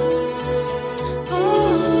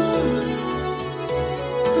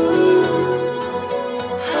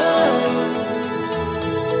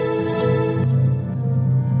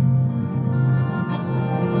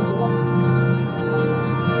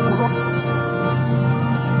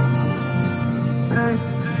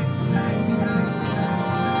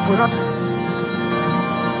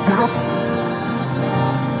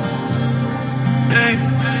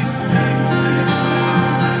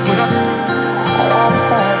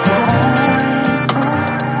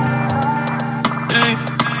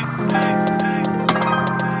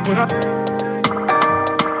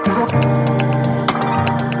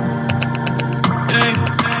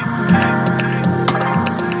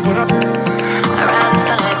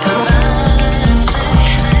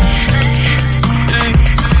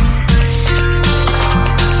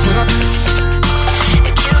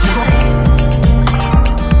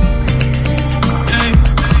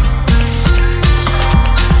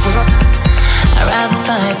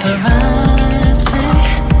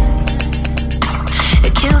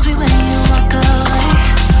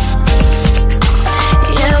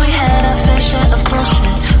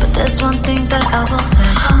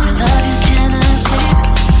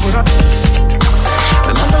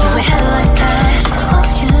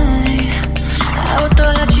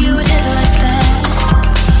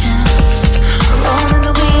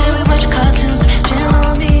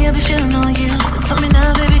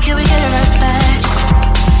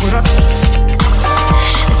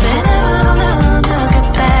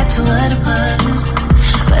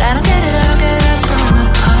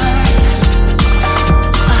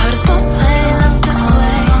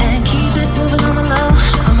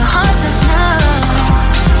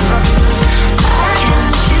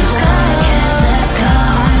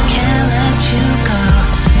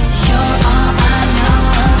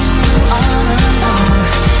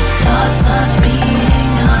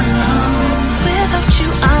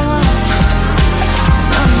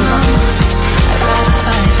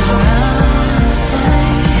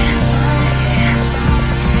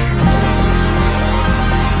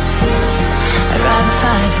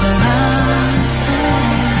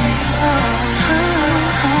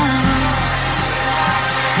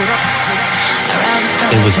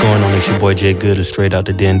 Hey, what's going on? It's your boy Jay Good of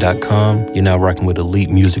StraightOutTheDen.com. You're now rocking with Elite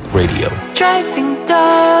Music Radio. Driving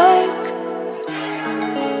dark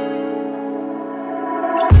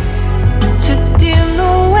to dim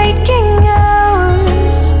the waking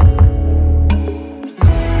hours.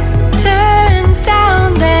 Turn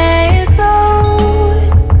down that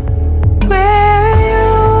road where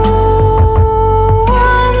you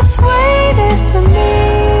once waited for me.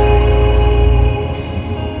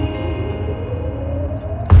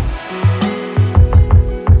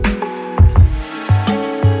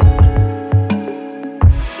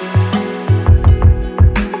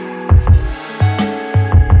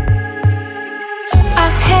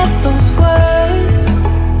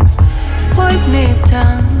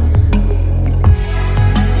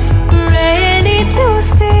 Ready to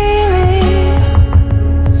seal it.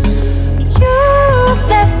 You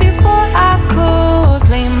left before I could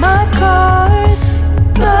play my cards,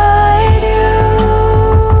 but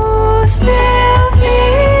you still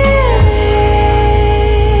feel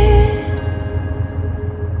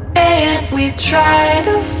it. And we try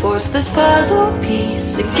to force this puzzle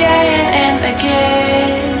piece again and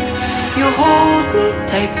again. You hold me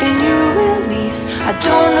tight, then you release. I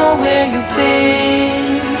don't know where you've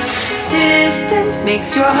been. Distance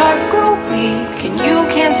makes your heart grow weak, and you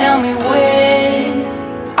can't tell me when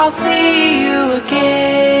I'll see you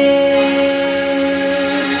again.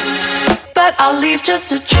 But I'll leave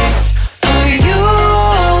just a trace for you.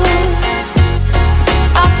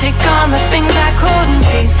 I'll take on the things I couldn't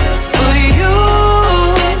face for you,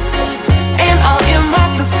 and I'll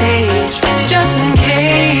mark the page just in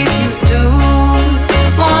case you do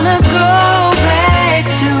wanna go back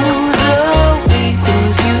to the way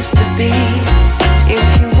things used to be. If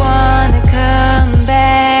you wanna come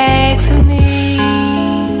back for me,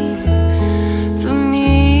 for me,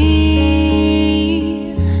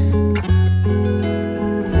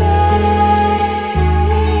 back to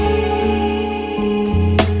me.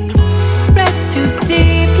 Read too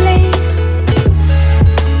deeply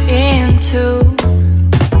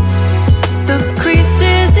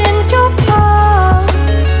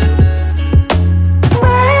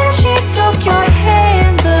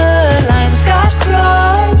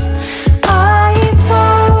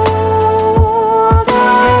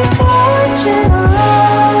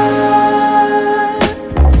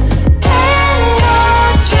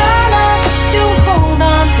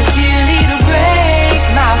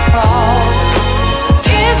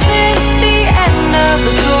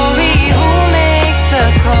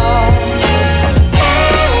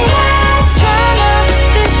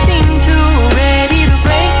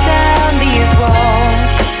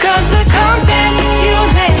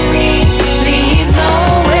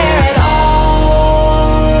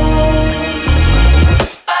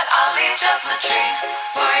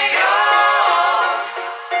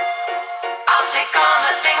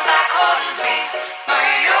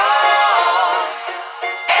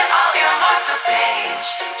page,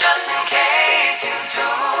 just in case you do.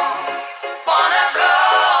 Wanna go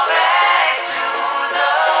back to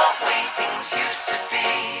the way things used to be.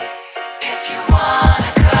 If you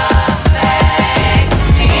wanna come back to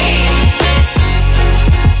me,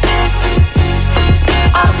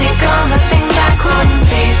 I'll take all the things I couldn't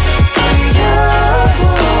face for you,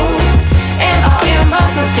 and I'll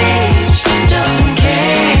earmark the page, just in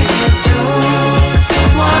case you do.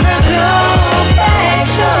 Wanna go back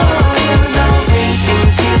to the way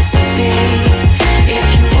things used to be. If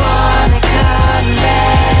you wanna come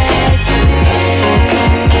back to me,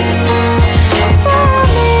 for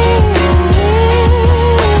me.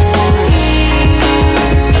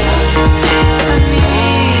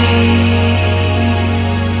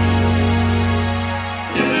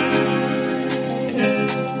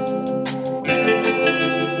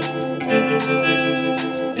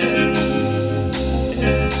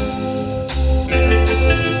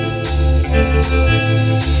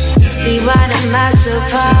 See, what am I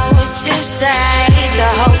supposed to say? To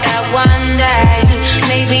hope that one day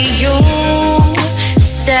maybe you'll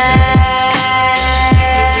stay.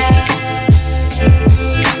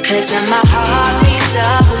 Cause when my heart beats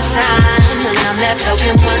up on time, and I'm left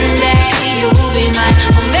hoping one day you'll be mine,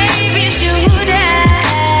 or maybe today.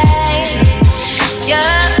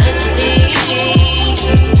 Yeah, see,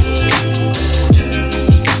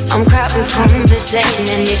 I'm crap with conversating,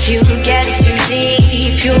 and if you get too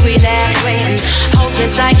deep, you'll be left waiting,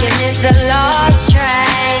 hopeless like you missed the last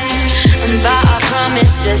train. But I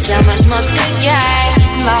promise there's so much more to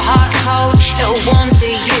gain. My heart's cold, it'll warm to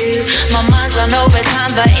you. My mind's on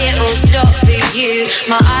overtime, but it'll stop for you.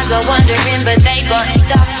 My eyes were wandering, but they got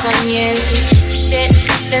stuck on you. Shit,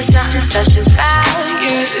 there's something special about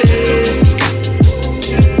you.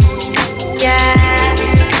 Yeah,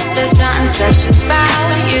 there's something special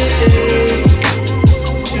about you.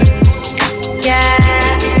 Yeah,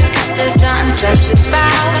 there's something special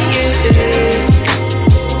about you.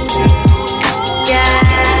 Yeah,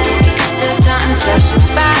 there's something special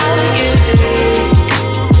about you.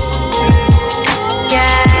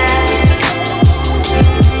 Yeah,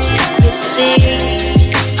 you see,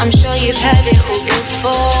 I'm sure you've heard it all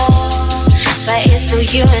before, but it's all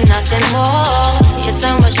you and nothing more. You're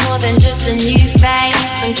so much more than just a new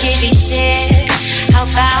face and kiddie shit. How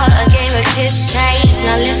about a game of kiss chase?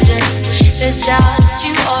 Now listen, there's just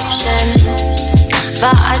two options,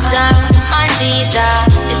 but I don't mind either.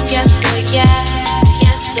 It's yes or yes,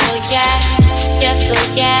 yes or yes, yes or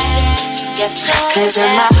yes, yes or yes. Cause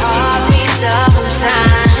when my heart beats up on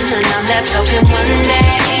time, and I'm left hoping one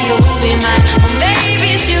day you'll be mine, or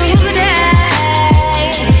maybe today.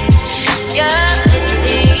 Yeah, let's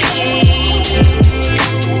see,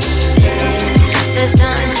 there's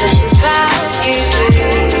something special about you.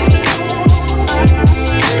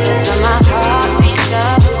 Cause when my heart beats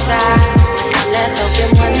up on time, let's hope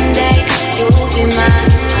that one day you'll be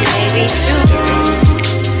mine, or maybe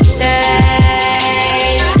today.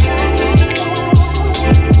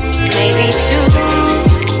 Maybe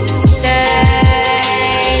today.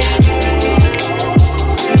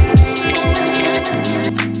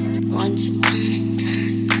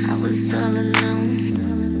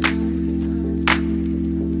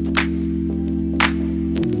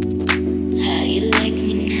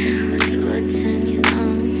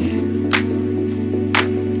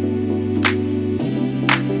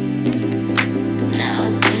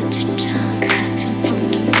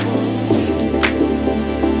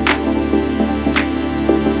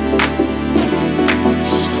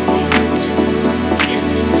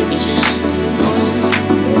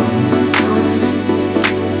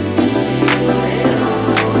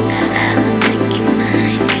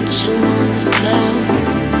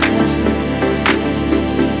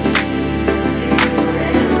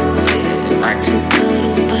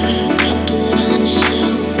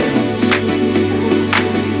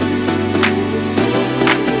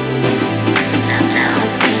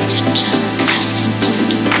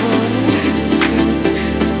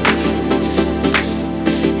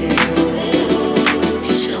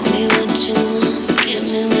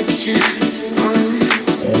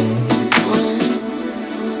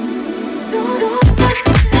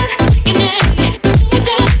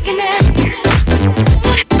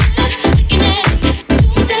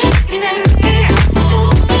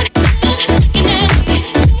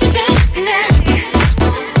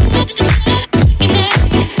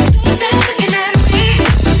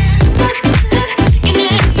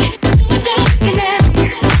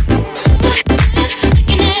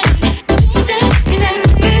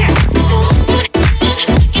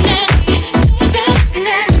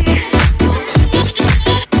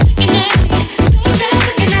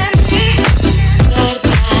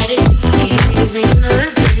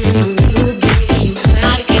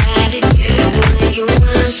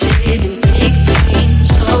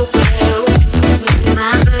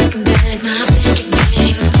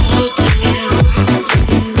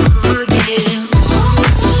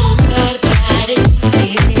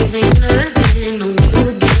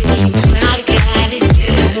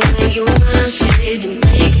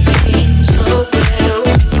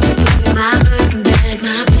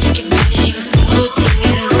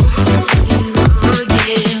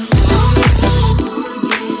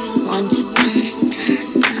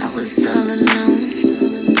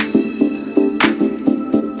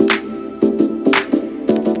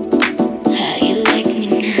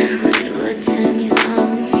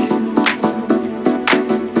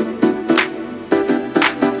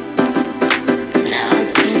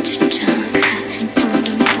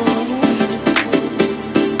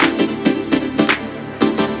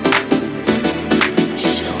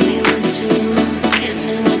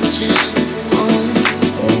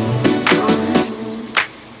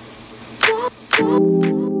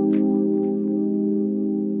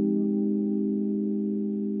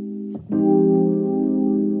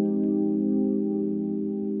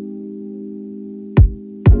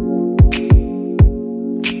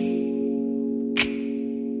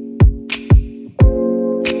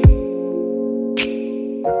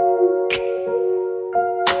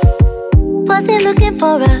 wasn't looking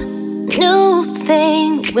for a new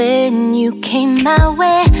thing when you came my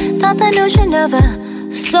way. Thought the notion of a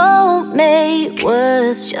soulmate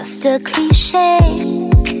was just a cliche,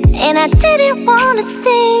 and I didn't want to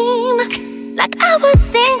seem like I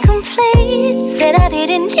was incomplete. Said I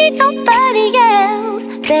didn't need nobody else.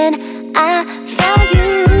 Then I found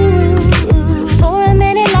you. For a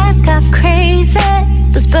minute life got crazy,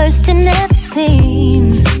 was bursting at the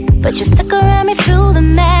seams, but you stuck around me through the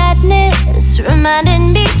madness,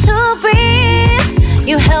 reminding me to breathe.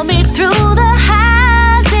 You held me through the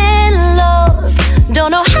highs and lows.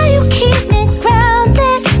 Don't know how you keep me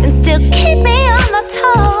grounded and still keep me on my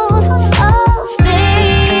toes. Oh,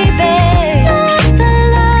 baby, not the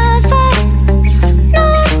lover,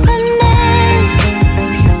 not the man.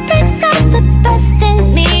 Brings out the best in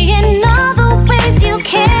me in all the ways you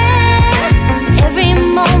can. Every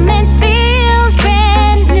moment feels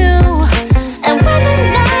brand new, and when the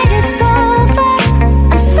night is over,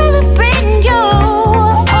 I'm celebrating you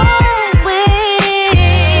always.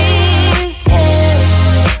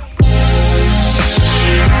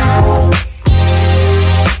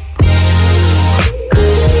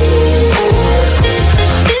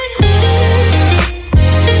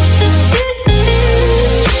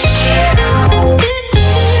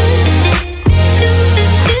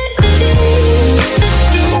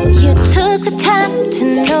 You took the time to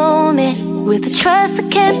know me with a trust that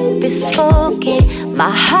can't be spoken. My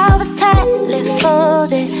heart was tightly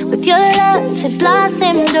folded. With your love, it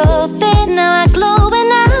blossomed open. Now I glow when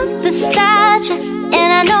I'm beside you, and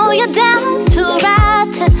I know you're down to ride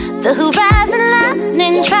to the horizon line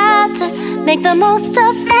and try to make the most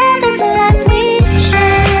of all this life we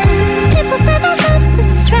share. People say that love's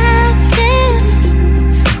distracting,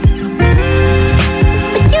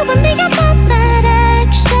 but you and me got that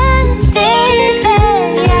action, baby.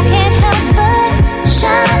 I can't help but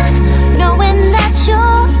shine, knowing that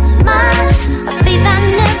you're mine. A faith I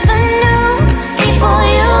never knew before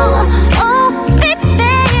you. Oh, baby,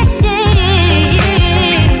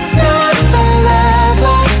 not the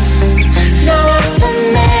lover, not the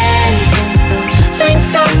man.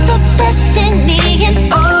 Brings out the best in me in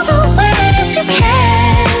all the ways you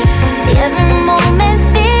can. Every moment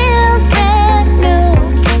feels brand new,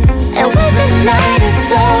 and when the night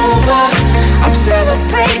is over, I'm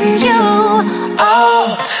celebrating you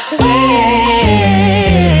always.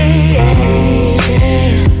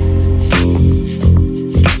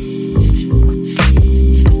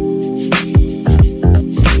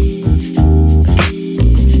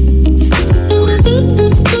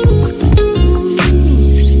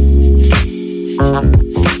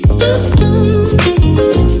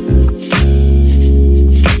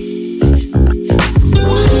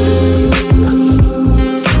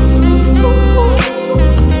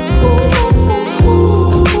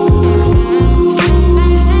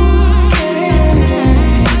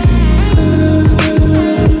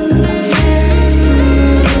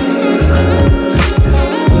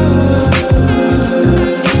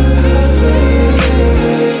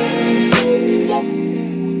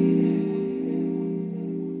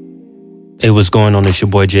 Hey, what's going on? It's your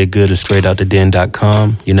boy Jay Good of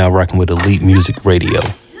StraightOutTheDen.com. You're now rocking with Elite Music Radio.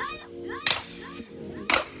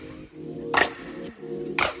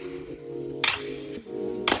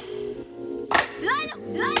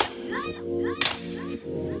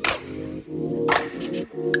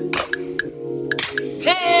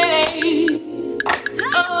 Hey,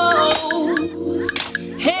 oh,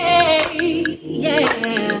 hey,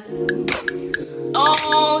 yeah.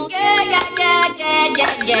 Oh, yeah.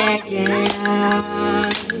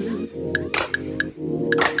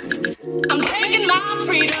 I'm taking my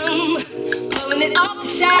freedom, pulling it off the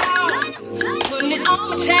shelf, putting it on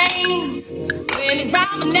my chain, wearing it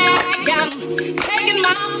round my neck. I'm taking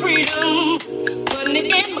my freedom, putting it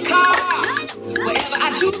in my car, wherever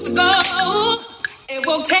I choose to go. It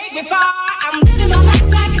won't take me far. I'm living my life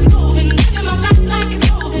like it's golden, living my life like it's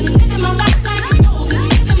golden, living my life like it's golden,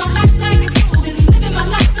 living my life like it's golden, living my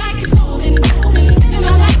life like it's golden, living my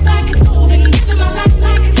life like it's golden, living my life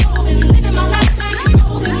like it's golden, living my life like it's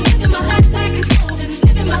golden, living my life like it's golden,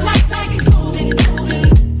 living my life like it's golden,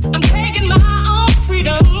 golden. I'm taking my own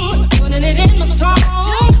freedom, putting it in my song,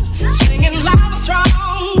 singing loud and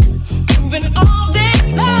strong, moving all day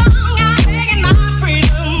long. I'm taking my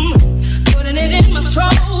freedom, putting it in my soul.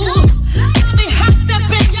 I'll be hot step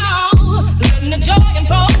in your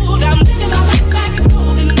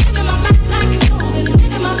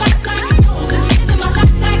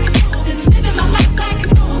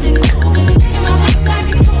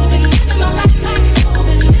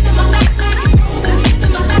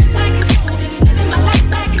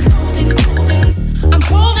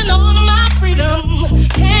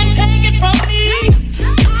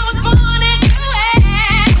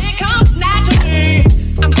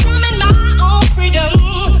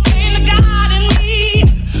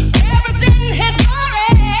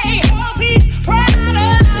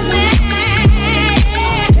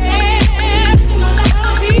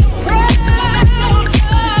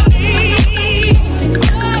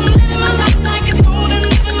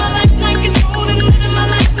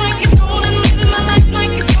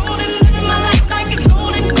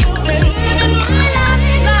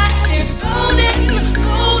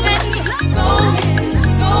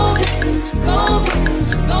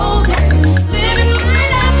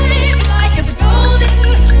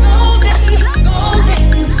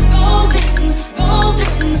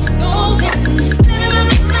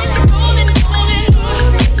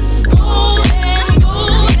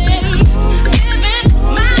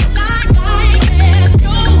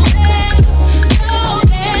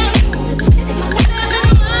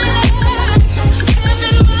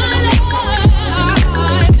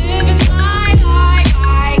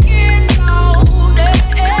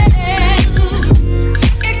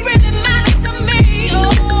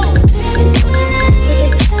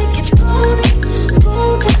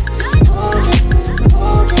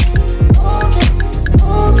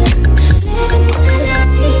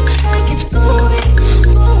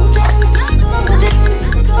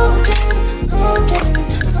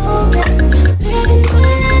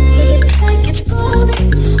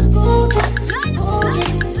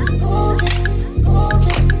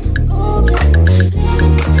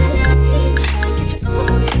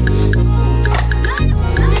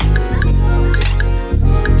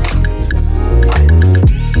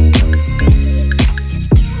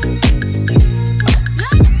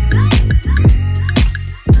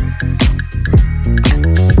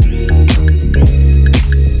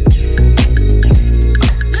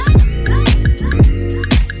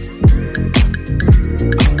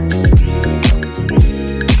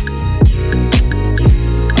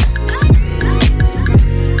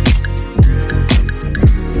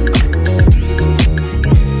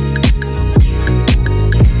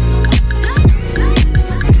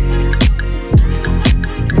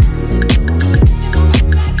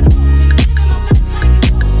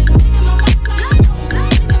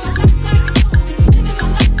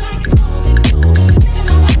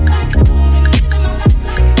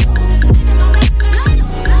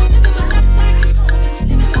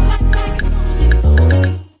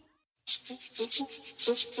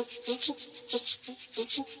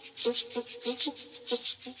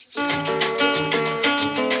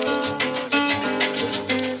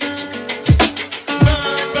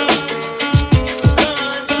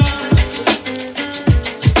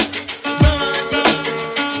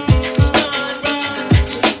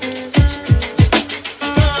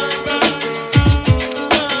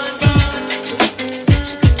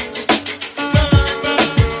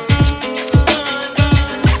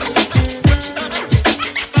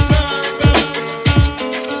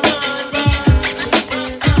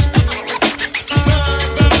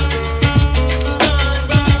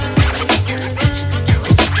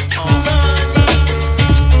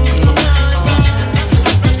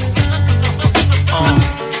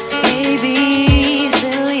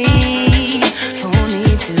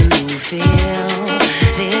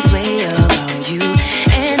this way about you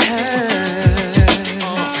and her.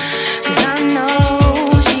 'Cause I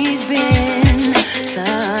know she's been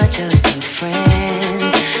such a good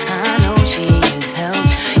friend. I know she has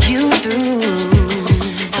helped you through.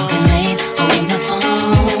 Talking late on the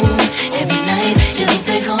phone, every night you've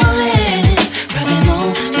been calling, rubbing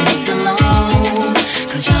moments alone,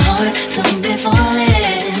 'cause your heart soon been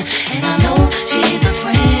falling. And I know she's a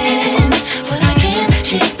friend, but I can't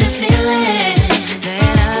shake the feeling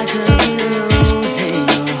that I could be losing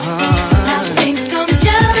your heart. I think I'm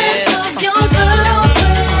jealous of your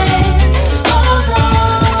girlfriend,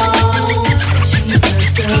 although she's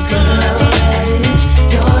just a girl that is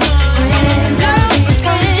your friend. I think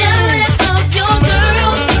I'm jealous of your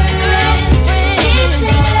girlfriend. She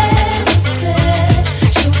shares a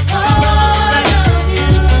special part of you.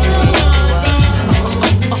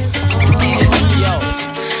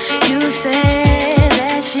 You said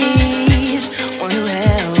that she's one who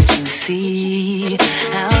helped you see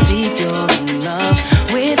how deep you're in love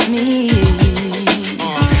with me.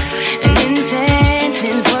 And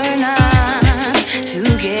intentions were not to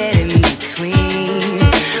get in between,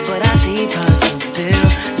 but I see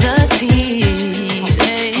possibilities.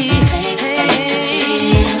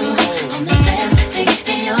 I'm the best thing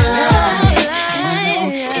in your life, and I know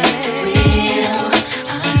it's real.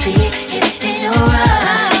 I see it in your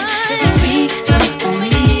eyes. There's a reason for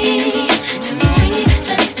me to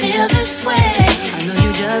even feel this way. I know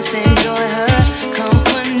you just enjoy her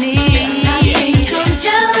company. I think I'm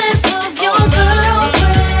jealous of your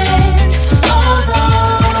girlfriend,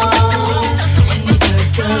 although she's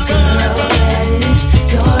just a girl that is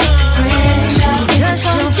your friend. I think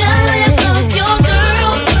I'm jealous of your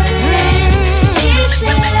girlfriend. She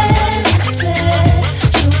shares a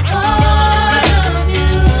special part of you.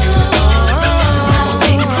 I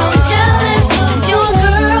think I'm jealous of your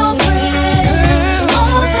girlfriend,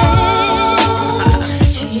 although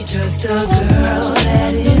she's just a girl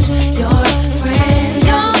that is your friend.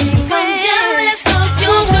 I think I'm jealous of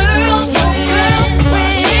your girlfriend.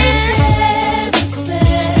 She shares a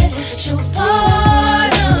special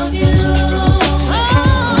part of you.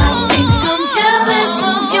 I think I'm jealous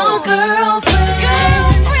of your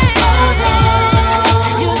girlfriend,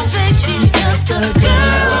 although you say she's just a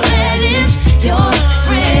girl that is your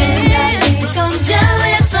friend. I think I'm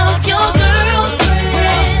jealous of your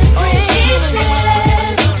girlfriend. She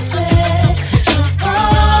shares a special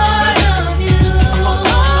part of you.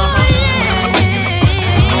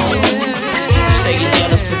 Say you're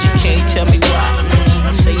jealous, but you can't tell me why.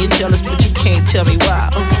 Say you're jealous, but you can't tell me why.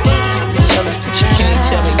 You're jealous, but you can't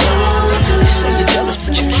tell me why. Say you're jealous,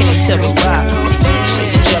 but you can't tell me why. Say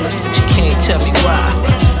you're jealous, but you can't tell me why.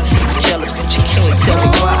 Say you're jealous, but you can't tell me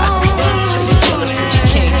why. Say you're jealous, but you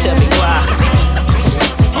can't tell me why.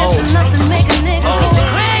 Just enough to make a nigga go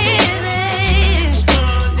crazy.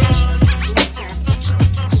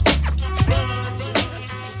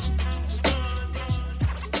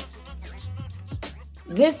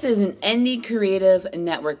 This is an Indie Creative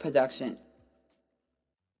Network production.